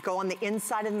line, go on the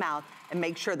inside of the mouth and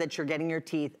make sure that you're getting your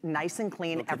teeth nice and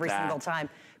clean every single time.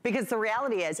 Because the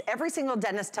reality is, every single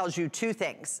dentist tells you 2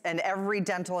 things, and every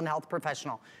dental and health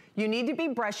professional. You need to be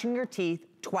brushing your teeth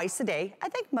twice a day. I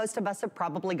think most of us have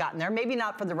probably gotten there, maybe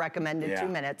not for the recommended 2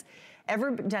 minutes.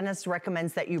 Every dentist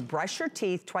recommends that you brush your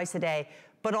teeth twice a day,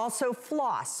 but also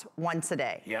floss once a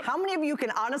day. How many of you can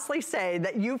honestly say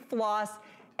that you floss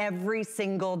every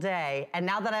single day? And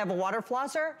now that I have a water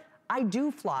flosser, I do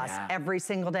floss every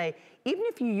single day. Even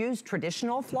if you use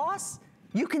traditional floss,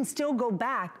 you can still go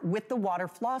back with the water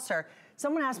flosser.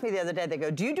 Someone asked me the other day, they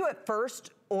go, do you do it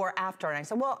first or after? And I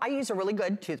said, well, I use a really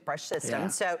good toothbrush system.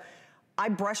 So I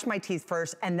brush my teeth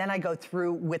first and then I go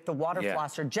through with the water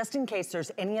flosser just in case there's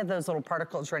any of those little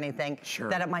particles or anything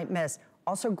that it might miss.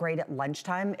 Also great at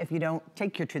lunchtime if you don't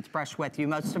take your toothbrush with you.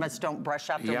 Most of us don't brush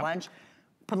after lunch.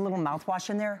 Put a little mouthwash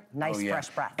in there, nice fresh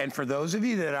breath. And for those of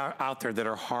you that are out there that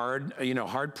are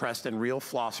hard pressed and real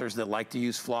flossers that like to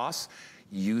use floss,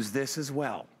 use this as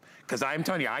well. because I'm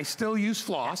telling you, I still use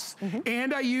floss,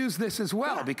 and I use this as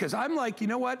well, because I'm like, you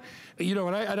know what? You know,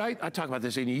 and I talk about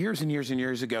this years and years and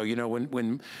years ago, you know,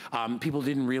 when people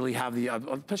didn't really have the,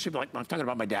 especially like I'm talking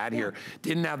about my dad here,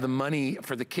 didn't have the money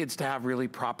for the kids to have really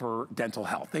proper dental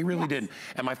health. They really didn't.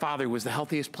 And my father was the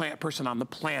healthiest person on the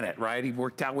planet, right? He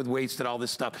worked out with weights and all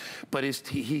this stuff, but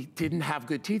he didn't have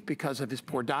good teeth because of his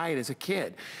poor diet as a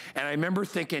kid. And I remember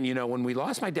thinking, you know, when we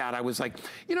lost my dad, I was like,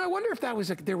 you know, I wonder if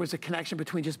there was a connection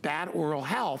between just bad oral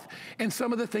health and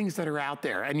some of the things that are out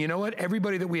there. And you know what?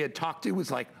 Everybody that we had talked to was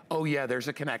like, oh yeah, there's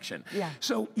a connection.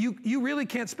 So you really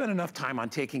can't spend enough time on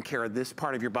taking care of this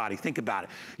part of your body. Think about it.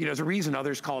 You know, there's a reason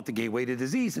others call it the gateway to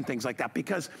disease and things like that,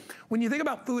 because when you think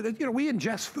about food, you know, we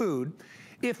ingest food.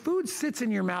 If food sits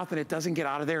in your mouth and it doesn't get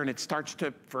out of there and it starts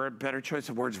to, for a better choice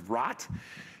of words, rot,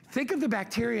 think of the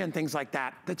bacteria and things like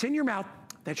that that's in your mouth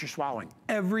that you're swallowing.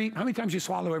 How many times you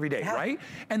swallow every day, right?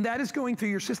 And that is going through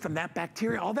your system, that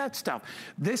bacteria, all that stuff.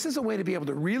 This is a way to be able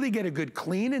to really get a good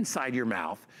clean inside your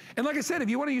mouth. And like I said,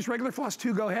 if you want to use regular floss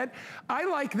too, go ahead. I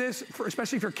like this,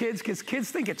 especially for kids, because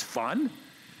kids think it's fun.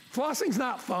 Flossing's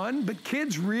not fun, but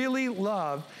kids really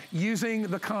love using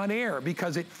the Conair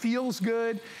because it feels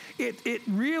good. It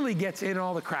really gets in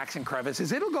all the cracks and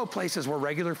crevices. It'll go places where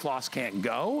regular floss can't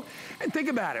go. And think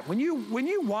about it, when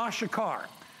you wash a car,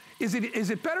 is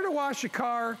it better to wash a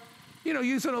car, you know,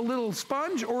 using a little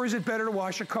sponge, or is it better to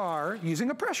wash a car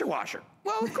using a pressure washer?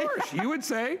 Well, of course, you would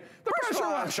say the pressure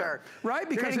washer, right?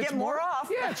 Because it's more off.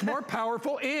 Yeah, it's more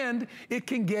powerful, and it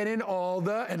can get in all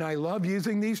the, and I love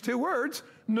using these two words,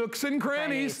 nooks and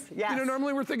crannies. You know,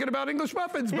 normally we're thinking about English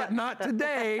muffins, but not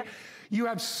today. You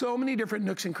have so many different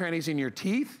nooks and crannies in your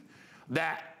teeth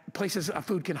that places a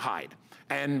food can hide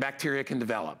and bacteria can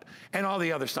develop, and all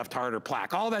the other stuff, tartar,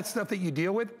 plaque, all that stuff that you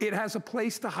deal with, it has a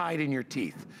place to hide in your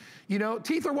teeth. You know,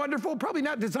 teeth are wonderful, probably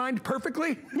not designed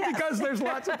perfectly because there's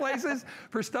lots of places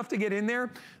for stuff to get in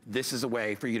there. This is a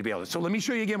way for you to be able to. So let me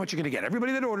show you again what you're gonna get.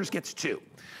 Everybody that orders gets two.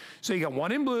 So you got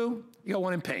one in blue, you got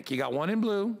one in pink. You got one in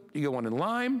blue, you got one in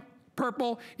lime,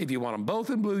 purple. If you want them both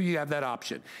in blue, you have that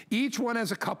option. Each one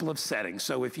has a couple of settings.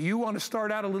 So if you want to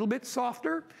start out a little bit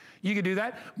softer, you can do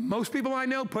that. Most people I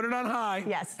know put it on high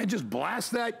and just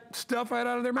blast that stuff right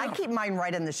out of their mouth. I keep mine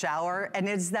right in the shower, and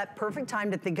it's that perfect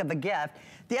time to think of a gift.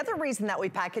 The other reason that we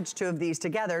packaged two of these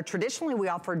together, traditionally we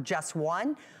offered just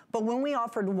one, but when we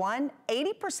offered one,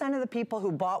 80% of the people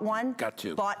who bought one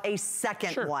bought a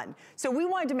second one. So we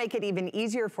wanted to make it even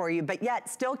easier for you, but yet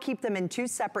still keep them in two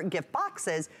separate gift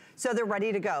boxes so they're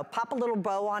ready to go. Pop a little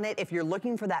bow on it if you're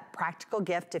looking for that practical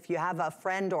gift, if you have a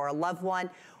friend or a loved one,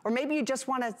 or maybe you just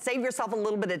want to save yourself a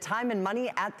little bit of time and money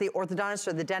at the orthodontist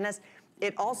or the dentist.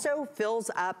 It also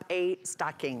fills up a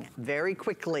stocking very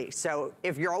quickly. So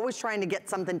if you're always trying to get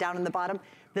something down in the bottom,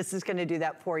 this is gonna do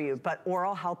that for you. But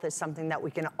oral health is something that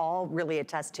we can all really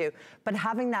attest to. But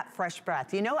having that fresh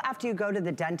breath, you know, after you go to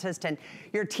the dentist and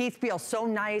your teeth feel so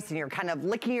nice and you're kind of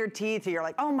licking your teeth and you're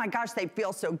like, oh my gosh, they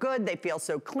feel so good, they feel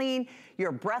so clean,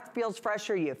 your breath feels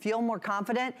fresher, you feel more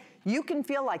confident. You can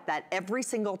feel like that every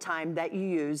single time that you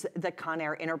use the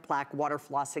Conair Interplaque water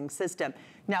flossing system.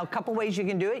 Now, a couple ways you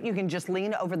can do it. You can just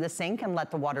lean over the sink and let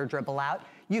the water dribble out.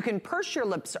 You can purse your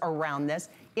lips around this.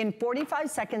 In 45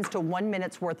 seconds to 1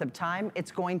 minute's worth of time,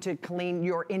 it's going to clean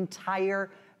your entire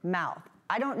mouth.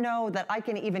 I don't know that I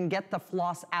can even get the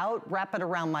floss out, wrap it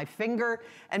around my finger,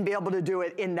 and be able to do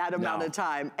it in that amount of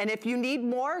time. And if you need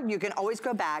more, you can always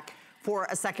go back for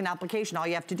a second application. All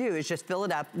you have to do is just fill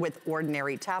it up with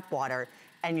ordinary tap water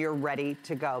and you're ready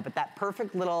to go. But that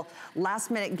perfect little last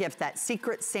minute gift, that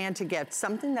secret Santa gift,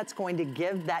 something that's going to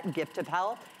give that gift of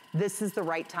health, this is the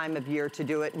right time of year to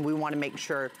do it, and we want to make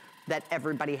sure that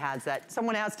everybody has that.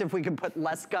 Someone asked if we could put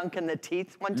less gunk in the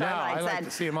teeth one time. I like to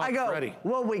see them up ready.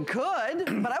 Well, we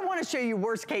could, but I want to show you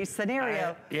worst case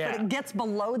scenario. But it gets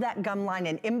below that gum line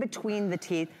and in between the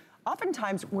teeth,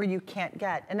 oftentimes where you can't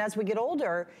get. And as we get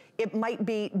older, it might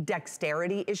be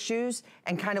dexterity issues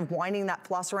and kind of winding that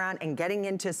floss around and getting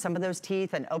into some of those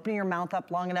teeth and opening your mouth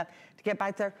up long enough to get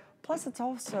back there. Plus, it's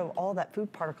also all that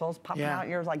food particles popping out,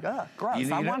 and you're like, ugh,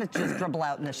 gross. I want to just dribble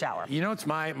out in the shower. You know what's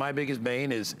my biggest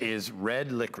bane is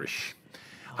red licorice.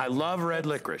 I love red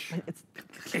licorice.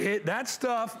 That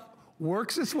stuff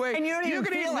works its way. And you don't even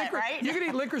feel it, right? You can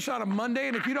eat licorice on a Monday,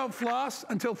 and if you don't floss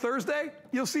until Thursday,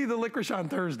 you'll see the licorice on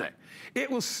Thursday. It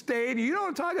will stay, you know what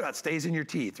I'm talking about, stays in your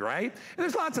teeth, right? And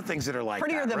there's lots of things that are like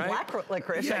Prettier that, than right? black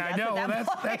licorice, Yeah, I know, well,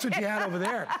 that's what you had over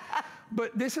there.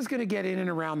 But this is gonna get in and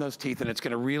around those teeth, and it's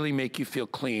gonna really make you feel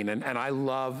clean, and I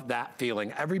love that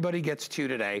feeling. Everybody gets 2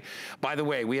 today. By the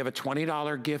way, we have a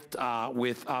 $20 gift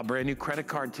with a brand new credit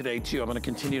card today too. I'm gonna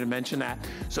continue to mention that.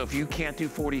 So if you can't do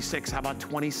 46, how about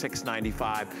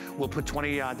 $26.95? We'll put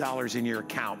 $20 in your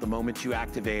account the moment you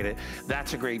activate it.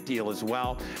 That's a great deal as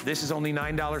well. This is only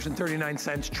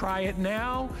 $9.39. Try it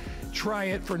now. Try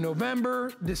it for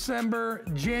November, December,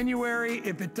 January.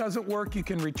 If it doesn't work, you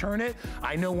can return it.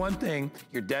 I know one thing,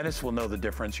 your dentist will know the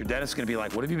difference. Your dentist is gonna be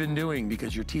like, what have you been doing?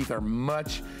 Because your teeth are in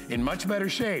much better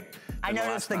shape. I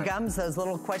noticed the gums, those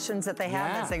little questions that they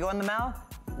have as they go in the mouth,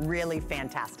 really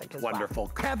fantastic as Wonderful.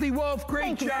 well. Kathy Wolf, great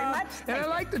Thank you very job. much. And I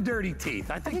like the dirty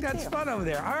teeth. I think that's fun over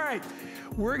there. All right,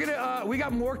 we're gonna, we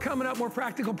got more coming up, more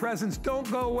practical presents. Don't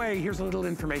go away. Here's a little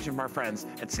information from our friends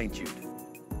at St. Jude.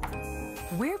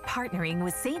 We're partnering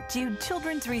with St. Jude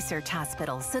Children's Research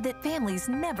Hospital so that families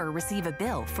never receive a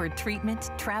bill for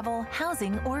treatment, travel,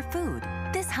 housing, or food.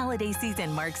 This holiday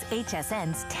season marks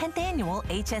HSN's 10th annual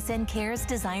HSN Cares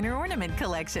Designer Ornament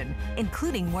Collection,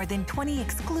 including more than 20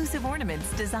 exclusive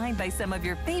ornaments designed by some of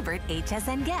your favorite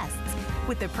HSN guests.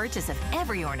 With the purchase of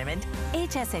every ornament,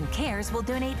 HSN Cares will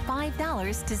donate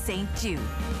 $5 to St. Jude,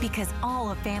 because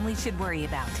all a family should worry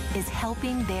about is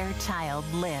helping their child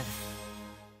live.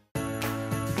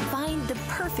 Find the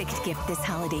perfect gift this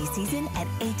holiday season at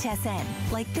HSN,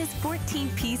 like this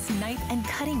 14-piece knife and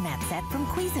cutting mat set from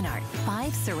Cuisinart.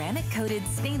 5 ceramic-coated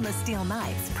stainless steel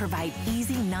knives provide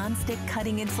easy non-stick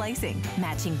cutting and slicing.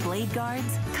 Matching blade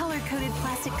guards, color-coded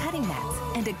plastic cutting mats,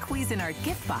 and a Cuisinart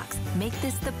gift box make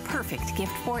this the perfect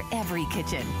gift for every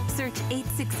kitchen. Search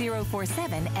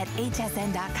 86047 at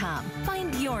hsn.com.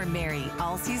 Find your Mary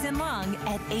all season long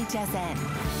at HSN.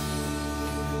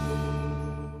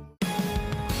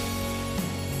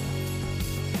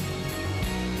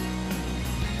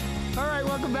 All right,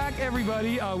 welcome back,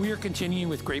 everybody. We are continuing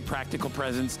with great practical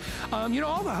presents. You know,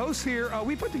 all the hosts here,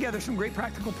 we put together some great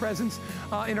practical presents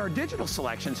in our digital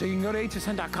selection. So you can go to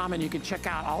hsn.com and you can check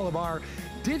out all of our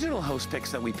digital host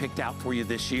picks that we picked out for you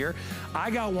this year.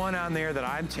 I got one on there that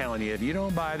I'm telling you, if you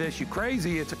don't buy this, you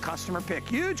crazy. It's a customer pick,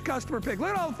 huge customer pick. Look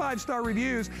at all the 5-star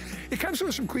reviews. It comes to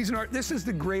us from Cuisinart. This is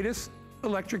the greatest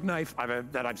electric knife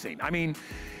that I've seen. I mean,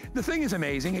 the thing is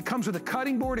amazing. It comes with a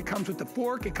cutting board, it comes with the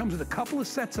fork, it comes with a couple of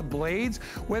sets of blades.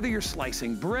 Whether you're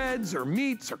slicing breads or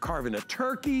meats or carving a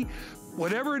turkey,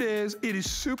 whatever it is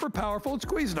super powerful. It's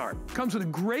Cuisinart. Comes with a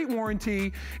great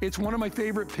warranty. It's one of my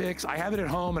favorite picks. I have it at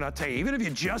home, and I'll tell you, even if you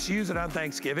just use it on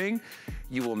Thanksgiving,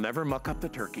 you will never muck up the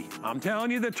turkey. I'm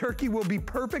telling you, the turkey will be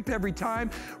perfect every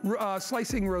time.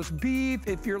 Slicing roast beef,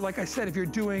 if you're, like I said, if you're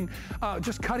doing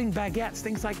just cutting baguettes,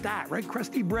 things like that, right?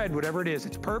 Crusty bread, whatever it is,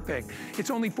 it's perfect. It's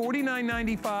only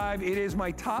 $49.95. It is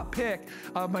my top pick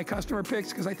of my customer picks,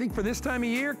 because I think for this time of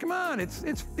year, come on,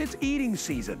 it's eating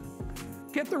season.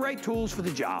 Get the right tools for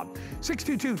the job.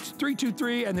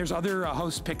 622-323, and there's other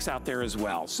host picks out there as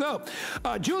well. So,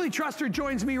 Julie Truster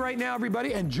joins me right now,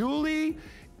 everybody, and Julie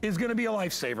is gonna be a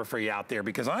lifesaver for you out there,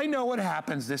 because I know what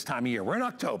happens this time of year. We're in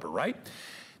October, right?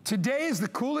 Today is the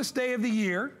coolest day of the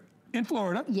year in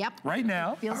Florida. Yep. Right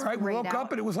now. Feels all right, we great woke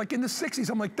up and it was like in the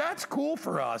 60s. I'm like, that's cool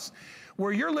for us.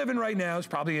 Where you're living right now is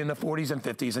probably in the 40s and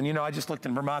 50s. And you know, I just looked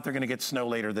in Vermont, they're gonna get snow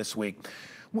later this week.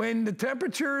 When the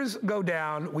temperatures go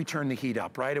down, we turn the heat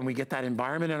up, right? And we get that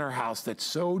environment in our house that's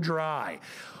so dry.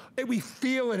 And we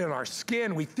feel it in our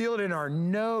skin, we feel it in our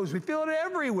nose, we feel it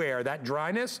everywhere, that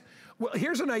dryness. Well,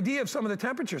 here's an idea of some of the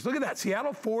temperatures. Look at that,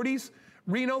 Seattle 40s,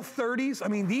 Reno 30s. I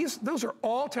mean, those are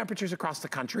all temperatures across the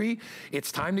country.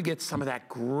 It's time to get some of that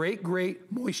great,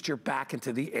 great moisture back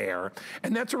into the air.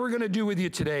 And that's what we're gonna do with you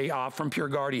today from Pure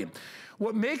Guardian.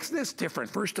 What makes this different,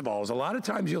 first of all, is a lot of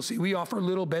times you'll see we offer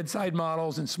little bedside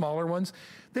models and smaller ones.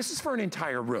 This is for an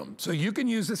entire room. So you can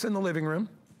use this in the living room,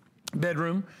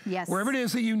 bedroom, yes, wherever it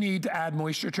is that you need to add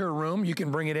moisture to a room, you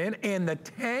can bring it in. And the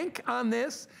tank on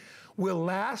this will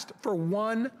last for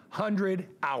 100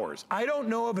 hours. I don't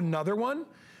know of another one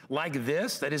like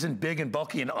this that isn't big and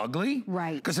bulky and ugly.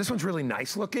 Right. Because this one's really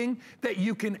nice looking, that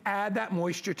you can add that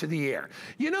moisture to the air.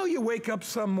 You know, you wake up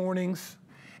some mornings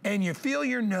and you feel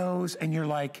your nose and you're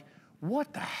like,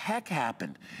 what the heck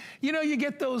happened? You know, you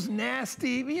get those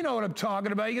nasty, you know what I'm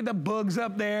talking about, you get the bugs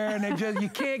up there and they just, you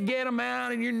can't get them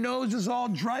out and your nose is all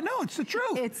dry. No, it's the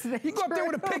truth. It's the You go up there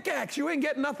with a pickaxe, you ain't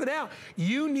getting nothing out.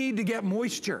 You need to get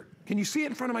moisture. Can you see it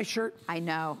in front of my shirt? I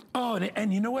know. Oh,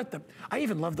 and you know what? I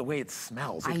even love the way it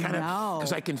smells. It I know.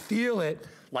 Because I can feel it,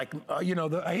 like, you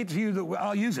know, I hate to use it,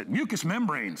 I'll use it, mucous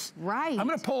membranes. Right. I'm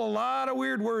gonna pull a lot of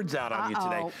weird words out on you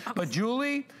today. But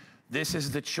Julie, this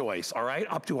is the choice, all right?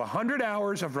 Up to 100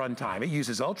 hours of runtime. It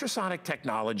uses ultrasonic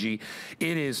technology.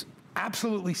 It is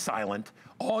absolutely silent.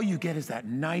 All you get is that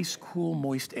nice, cool,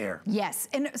 moist air. Yes,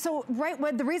 and so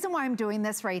the reason why I'm doing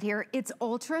this right here, it's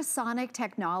ultrasonic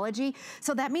technology.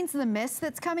 So that means the mist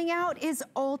that's coming out is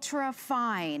ultra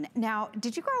fine. Now,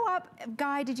 did you grow up,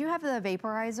 Guy, did you have the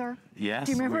vaporizer? Yes.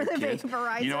 Do you remember the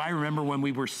vaporizer? You know, I remember when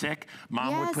we were sick,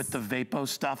 Mom would put the Vapo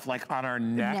stuff like on our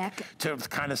neck. To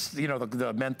kind of, you know,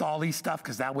 the menthol-y stuff,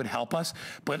 because that would help us.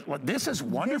 But this is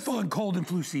wonderful in cold and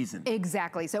flu season.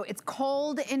 Exactly. So it's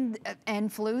cold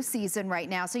and flu season right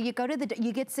now. So you go to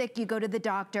you get sick, you go to the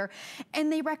doctor,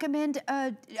 and they recommend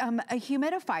a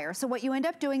humidifier. So what you end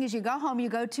up doing is you go home, you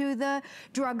go to the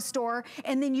drugstore,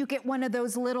 and then you get one of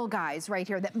those little guys right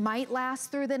here that might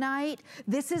last through the night.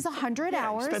 This is 100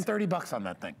 hours. Spend 30 bucks on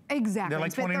that thing. Exactly. They're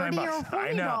like 29 bucks.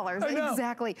 $30 or $40. I know.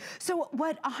 Exactly. So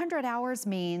what 100 hours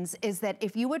means is that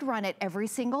if you would run it every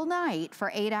single night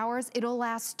for 8 hours, it'll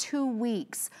last 2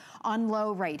 weeks on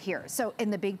low right here. So,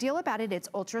 and the big deal about it, it's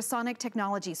ultrasonic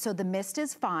technology. So the mist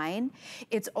is fine,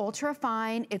 it's ultra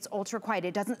fine, it's ultra quiet.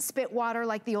 It doesn't spit water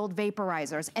like the old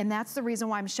vaporizers. And that's the reason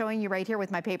why I'm showing you right here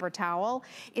with my paper towel.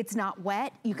 It's not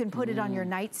wet. You can put it on your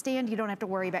nightstand. You don't have to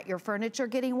worry about your furniture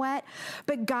getting wet.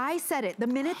 But Guy said it, the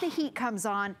minute the heat comes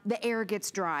on, the air gets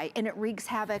dry and it wreaks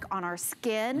havoc on our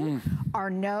skin,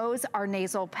 our nose, our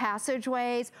nasal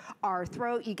passageways, our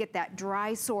throat. You get that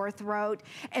dry, sore throat.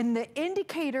 And the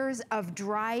indicators of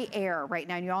dry air right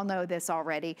now, and you all know this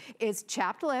already, is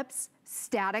chapped lips,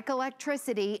 static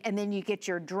electricity, and then you get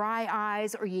your dry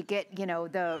eyes, or you get, you know,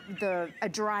 a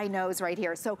dry nose right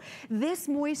here. So this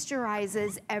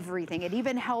moisturizes everything. It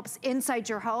even helps inside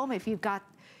your home if you've got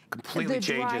completely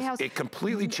changes. It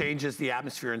completely changes the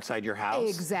atmosphere inside your house.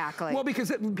 Exactly. Well,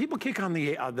 because people kick on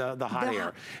the hot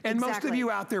air, and most of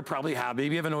you out there probably have.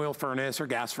 Maybe you have an oil furnace or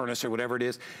gas furnace or whatever it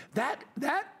is. That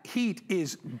heat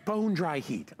is bone dry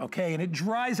heat, okay, and it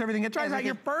dries everything. It dries out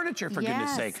your furniture, for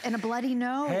goodness sake. And a bloody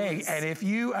nose. Hey, and if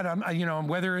you, you know,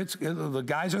 whether it's the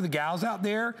guys or the gals out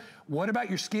there, what about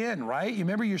your skin, right? You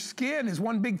remember your skin is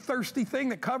one big thirsty thing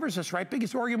that covers us, right?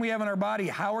 Biggest organ we have in our body.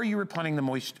 How are you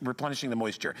replenishing the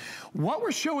moisture? What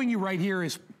we're showing you right here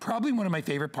is probably one of my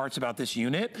favorite parts about this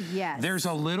unit. Yes. There's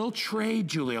a little tray,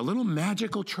 Julie, a little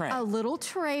magical tray. A little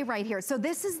tray right here. So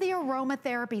this is the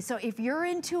aromatherapy. So if you're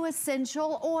into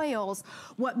essential oils,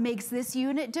 what makes this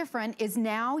unit different is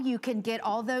now you can get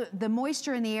all the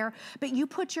moisture in the air, but you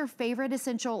put your favorite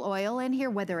essential oil in here,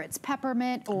 whether it's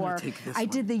peppermint or I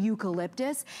did the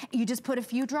eucalyptus. You just put a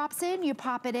few drops in, you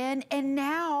pop it in, and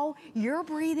now you're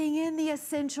breathing in the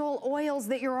essential oils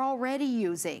that you're already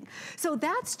using. So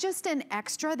that's just an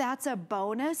extra, that's a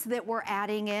bonus that we're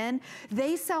adding in.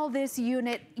 They sell this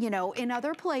unit, you know, in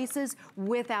other places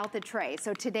without the tray.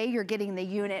 So today you're getting the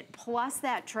unit plus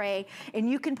that tray, and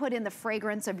you can put in the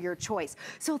fragrance of your choice.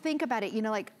 So think about it, you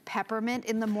know, like peppermint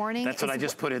in the morning. That's what I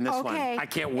just put in this one. I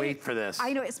can't wait for this.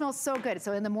 I know, it smells so good.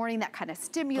 So in the morning, that kind of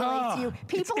stimulates you.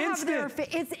 People have their,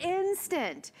 it's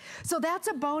instant. So that's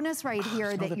a bonus right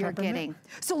here that you're getting.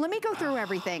 So let me go through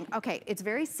everything. Okay, it's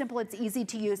very simple, it's easy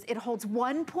to use. It holds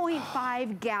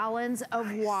 1.5 gallons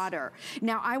of water.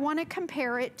 Now I want to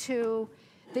compare it to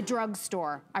the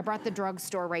drugstore. I brought the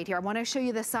drugstore right here. I want to show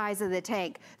you the size of the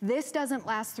tank. This doesn't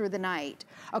last through the night.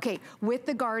 Okay, with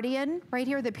the Guardian right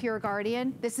here, the Pure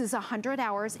Guardian, this is 100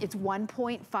 hours. It's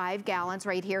 1.5 gallons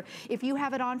right here. If you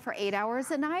have it on for 8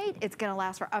 hours a night, it's gonna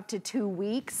last for up to 2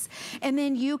 weeks. And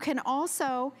then you can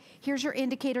also, here's your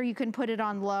indicator, you can put it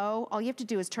on low. All you have to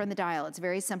do is turn the dial. It's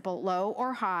very simple, low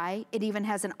or high. It even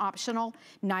has an optional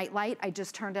night light. I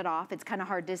just turned it off. It's kind of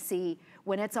hard to see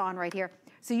when it's on right here.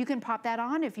 So you can pop that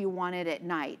on if you want it at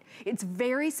night. It's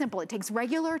very simple. It takes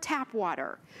regular tap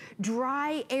water.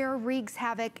 Dry air wreaks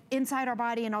havoc inside our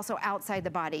body and also outside the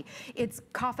body. It's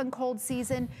cough and cold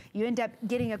season. You end up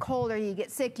getting a cold or you get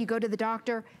sick, you go to the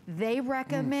doctor. They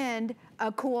recommend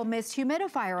a cool mist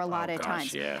humidifier a lot of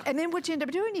times. Yeah. And then what you end up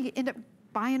doing, you end up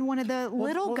buying one of the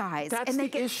little guys, and they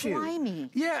get slimy.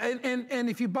 Yeah, and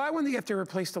if you buy one that you have to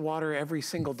replace the water every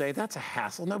single day, that's a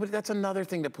hassle. That's another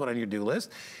thing to put on your do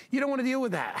list. You don't want to deal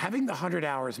with that. Having the 100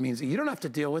 hours means that you don't have to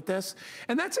deal with this,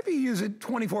 and that's if you use it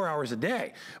 24 hours a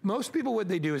day. Most people, what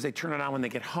they do is they turn it on when they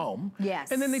get home,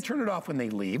 and then they turn it off when they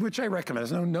leave, which I recommend.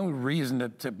 There's no reason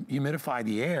to humidify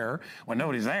the air when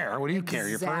nobody's there. What do you care?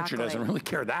 Your furniture doesn't really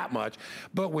care that much.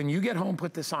 But when you get home,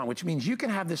 put this on, which means you can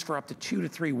have this for up to 2 to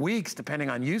 3 weeks, depending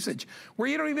on usage, where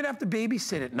you don't even have to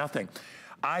babysit it, nothing.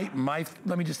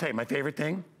 let me just tell you, my favorite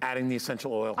thing, adding the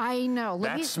essential oil. I know.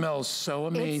 That smells so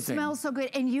amazing. It smells so good.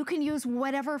 And you can use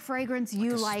whatever fragrance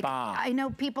you like. Spa. I know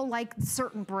people like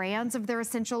certain brands of their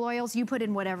essential oils. You put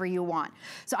in whatever you want.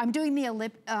 So I'm doing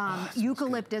the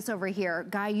eucalyptus over here.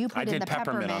 Guy, you put in the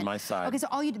peppermint on my side. Okay, so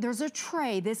there's a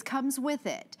tray. This comes with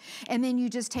it. And then you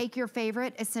just take your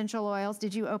favorite essential oils.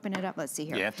 Did you open it up? Let's see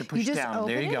here. You have to push down.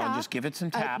 There you go. And just give it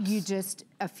some taps. You just,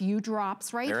 a few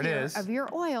drops right here of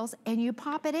your oils, and you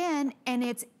pop it in, and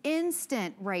it's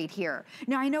instant right here.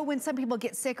 Now, I know when some people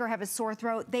get sick or have a sore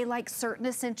throat, they like certain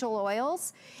essential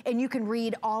oils, and you can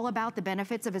read all about the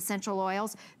benefits of essential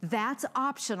oils. That's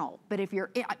optional, but if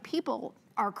people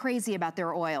are crazy about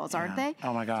their oils, aren't they?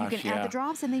 Oh my gosh, you can add the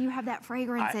drops, and then you have that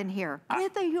fragrance in here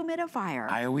with a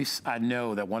humidifier. I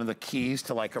know that one of the keys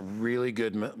to like a really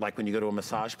good, like when you go to a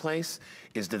massage place,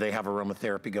 is do they have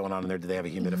aromatherapy going on in there? Do they have a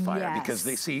humidifier? Yes. Because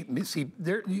they see,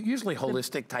 they're usually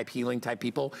holistic type healing type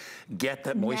people get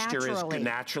that moisture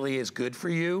naturally is good for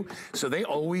you. So they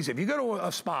always, if you go to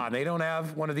a spa and they don't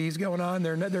have one of these going on,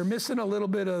 they're missing a little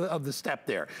bit of the step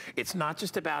there. It's not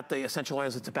just about the essential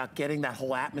oils, it's about getting that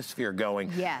whole atmosphere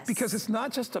going. Yes. Because it's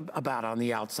not just about on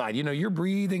the outside. You know, you're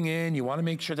breathing in, you want to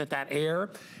make sure that that air,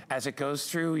 as it goes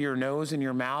through your nose and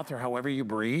your mouth or however you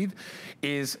breathe,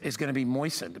 is going to be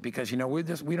moistened. Because, you know,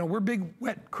 we're big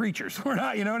wet creatures. We're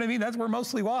not, you know what I mean? We're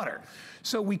mostly water.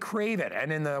 So we crave it.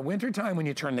 And in the wintertime, when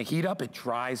you turn the heat up, it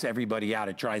dries everybody out.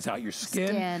 It dries out your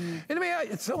skin. And I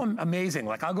mean, it's so amazing.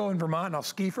 Like, I'll go in Vermont and I'll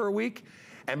ski for a week,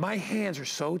 and my hands are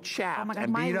so chapped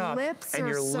and beat up. My lips and are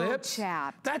your so lips,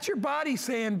 chapped. That's your body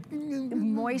saying,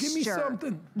 moisture. Give me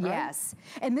something. Right? Yes.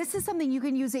 And this is something you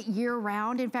can use it year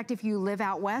round. In fact, if you live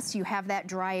out west, you have that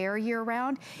dry air year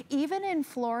round. Even in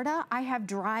Florida, I have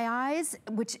dry eyes,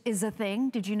 which is a thing.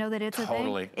 Did you know that it's a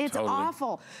thing? It's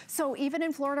awful. So even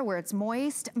in Florida where it's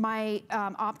moist, my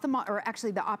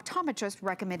the optometrist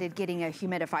recommended getting a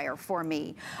humidifier for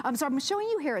me. So I'm showing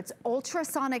you here, it's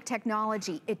ultrasonic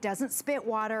technology. It doesn't spit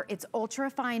water. It's ultra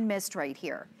fine mist right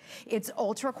here. It's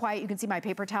ultra quiet. You can see my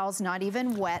paper towel's not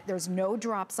even wet. There's no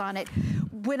drops on it.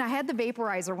 When I had the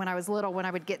vaporizer when I was little, when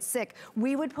I would get sick,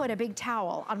 we would put a big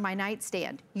towel on my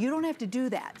nightstand. You don't have to do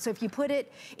that. So if you put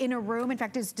it in a room, in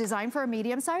fact, it's designed for a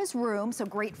medium-sized room, so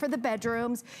great for the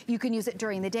bedrooms. You can use it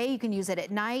during the day. You can use it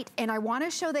at night. And I want to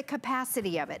show the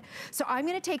capacity of it. So I'm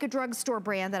going to take a drugstore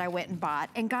brand that I went and bought.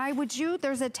 And Guy,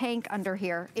 there's a tank under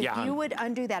here. If you would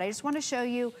undo that, I just want to show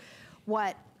you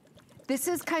what. This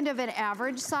is kind of an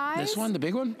average size. This one, the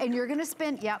big one? And you're gonna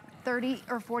spend, $30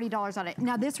 or $40 on it.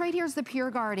 Now this right here is the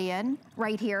Pure Guardian,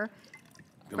 right here.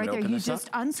 Right there, you just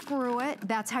unscrew it.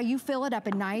 That's how you fill it up,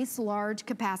 a nice large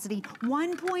capacity.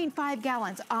 1.5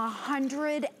 gallons,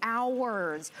 100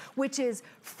 hours, which is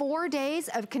 4 days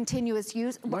of continuous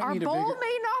use. Our bowl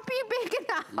may not be big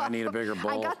enough. I need a bigger bowl.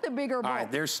 I got the bigger bowl. All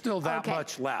right, there's still that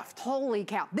much left. Holy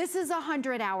cow. This is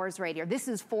 100 hours right here. This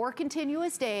is 4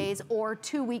 continuous days or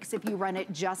 2 weeks if you run it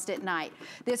just at night.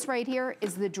 This right here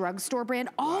is the drugstore brand.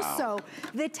 Also,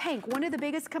 the tank, one of the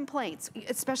biggest complaints,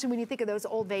 especially when you think of those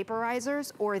old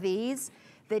vaporizers, or these,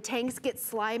 the tanks get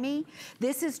slimy.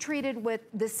 This is treated with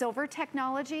the silver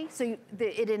technology, so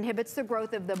it inhibits the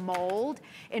growth of the mold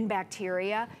and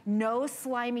bacteria. No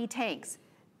slimy tanks.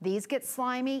 These get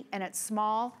slimy and it's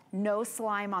small, no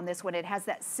slime on this one. It has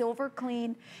that silver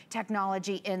clean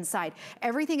technology inside.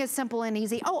 Everything is simple and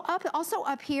easy. Oh, also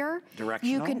up here,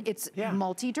 it's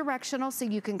multi-directional, so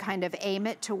you can kind of aim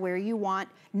it to where you want.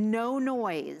 No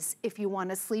noise if you want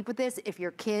to sleep with this. If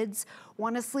your kids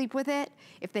want to sleep with it,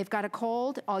 if they've got a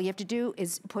cold, all you have to do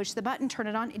is push the button, turn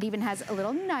it on. It even has a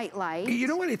little night light. You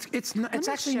know what? It's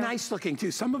actually nice looking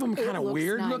too. Some of them kind of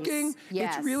weird looking.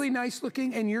 Yes. It's really nice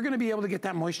looking, and you're going to be able to get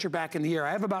that moisture back in the air.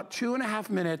 I have about 2.5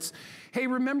 minutes. Hey,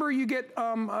 remember you get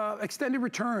extended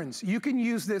returns. You can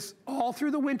use this all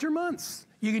through the winter months.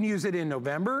 You can use it in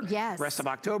November, rest of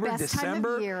October,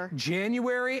 December,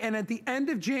 January, and at the end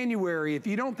of January, if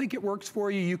you don't think it works for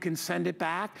you, you can send it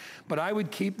back. But I would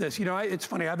keep this. You know, it's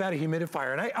funny, I've had a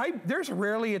humidifier, and there's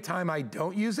rarely a time I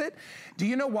don't use it. Do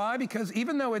you know why? Because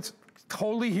even though it's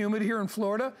totally humid here in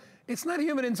Florida, it's not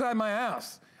humid inside my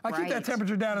house. I keep that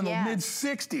temperature down in the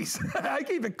mid-60s. I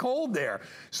keep it cold there.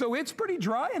 So it's pretty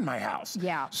dry in my house.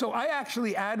 Yeah. So I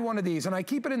actually add one of these, and I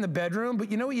keep it in the bedroom,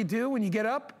 but you know what you do when you get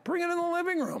up? Bring it in the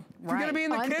living room. If you're gonna be in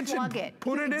the kitchen,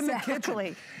 put it in the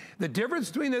kitchen. The difference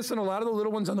between this and a lot of the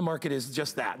little ones on the market is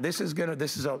just that. This is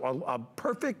a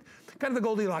perfect, kind of the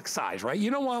Goldilocks size, right? You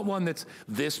don't want one that's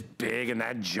this big and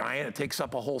that giant. It takes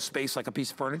up a whole space like a piece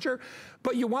of furniture.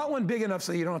 But you want one big enough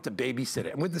so you don't have to babysit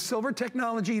it. And with the silver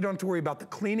technology, you don't have to worry about the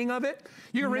cleaning. cleaning of it.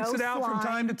 You can rinse it out from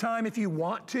time to time if you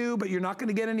want to, but you're not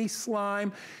gonna get any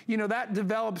slime. You know, that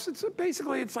develops,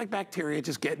 basically it's like bacteria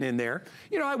just getting in there.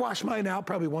 You know, I wash mine out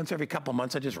probably once every couple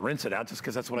months. I just rinse it out just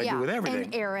because that's what I do with everything.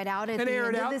 And air it out at the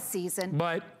end of the season.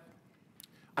 But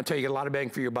I'll tell you, you get a lot of bang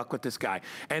for your buck with this guy.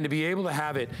 And to be able to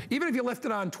have it, even if you left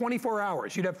it on 24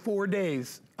 hours, you'd have 4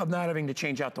 days of not having to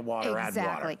change out the water or add water.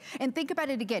 Exactly. And think about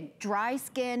it again, dry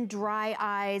skin, dry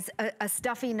eyes, a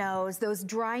stuffy nose, those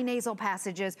dry nasal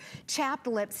passages, chapped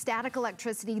lips, static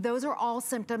electricity, those are all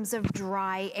symptoms of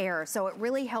dry air. So it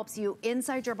really helps you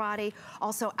inside your body,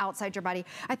 also outside your body.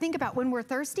 I think about when we're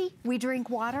thirsty, we drink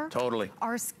water. Totally.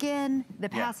 Our skin, the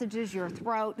passages, your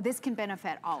throat, this can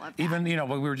benefit all of that. Even, you know,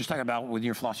 what we were just talking about with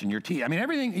your flossing your teeth. I mean,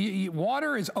 everything,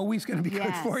 water is always gonna be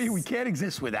good for you. We can't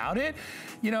exist without it.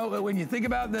 You know, when you think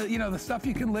about the, you know, the stuff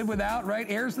you can live without, right?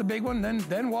 Air's the big one,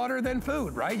 then water, then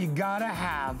food, right? You gotta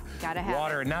have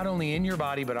water, not only in your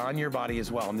body, but on your body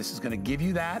as well. And this is gonna give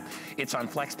you that. It's on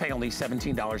FlexPay, only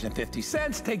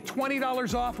 $17.50. Take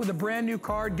 $20 off with a brand new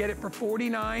card. Get it for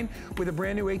 $49 with a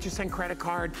brand new HSN credit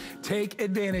card. Take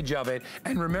advantage of it.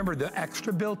 And remember, the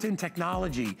extra built-in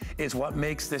technology is what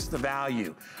makes this the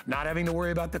value. Not having to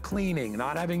worry about the cleaning,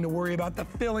 not having to worry about the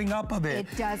filling up of it.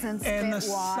 It doesn't spit water. And the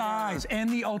size, and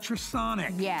the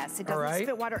ultrasonic. Yes, it doesn't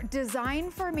spit water.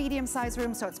 Designed for a medium-sized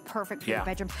room, so it's perfect for your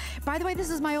bedroom. By the way, this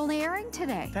is my only airing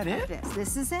today. That it?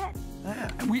 This is it.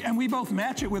 And we both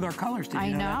match it with our colors. Did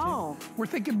you know that too? We're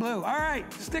thinking blue. All right,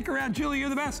 stick around. Julie, you're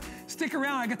the best. Stick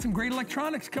around. I got some great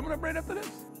electronics coming up right after this.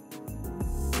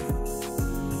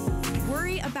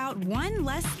 Worry about one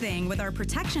less thing with our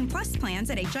Protection Plus plans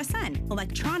at HSN.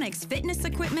 Electronics, fitness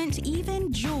equipment,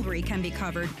 even jewelry can be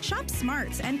covered. Shop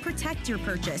smart and protect your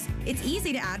purchase. It's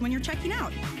easy to add when you're checking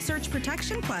out. Search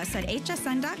Protection Plus at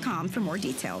hsn.com for more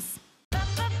details.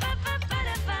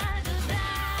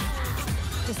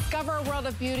 Discover a world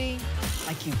of beauty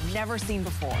like you've never seen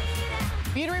before.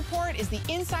 Beauty Report is the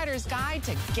insider's guide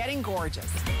to getting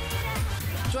gorgeous.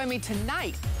 Join me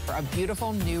tonight for a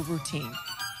beautiful new routine.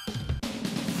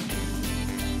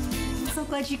 So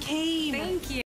glad you came. Thank you.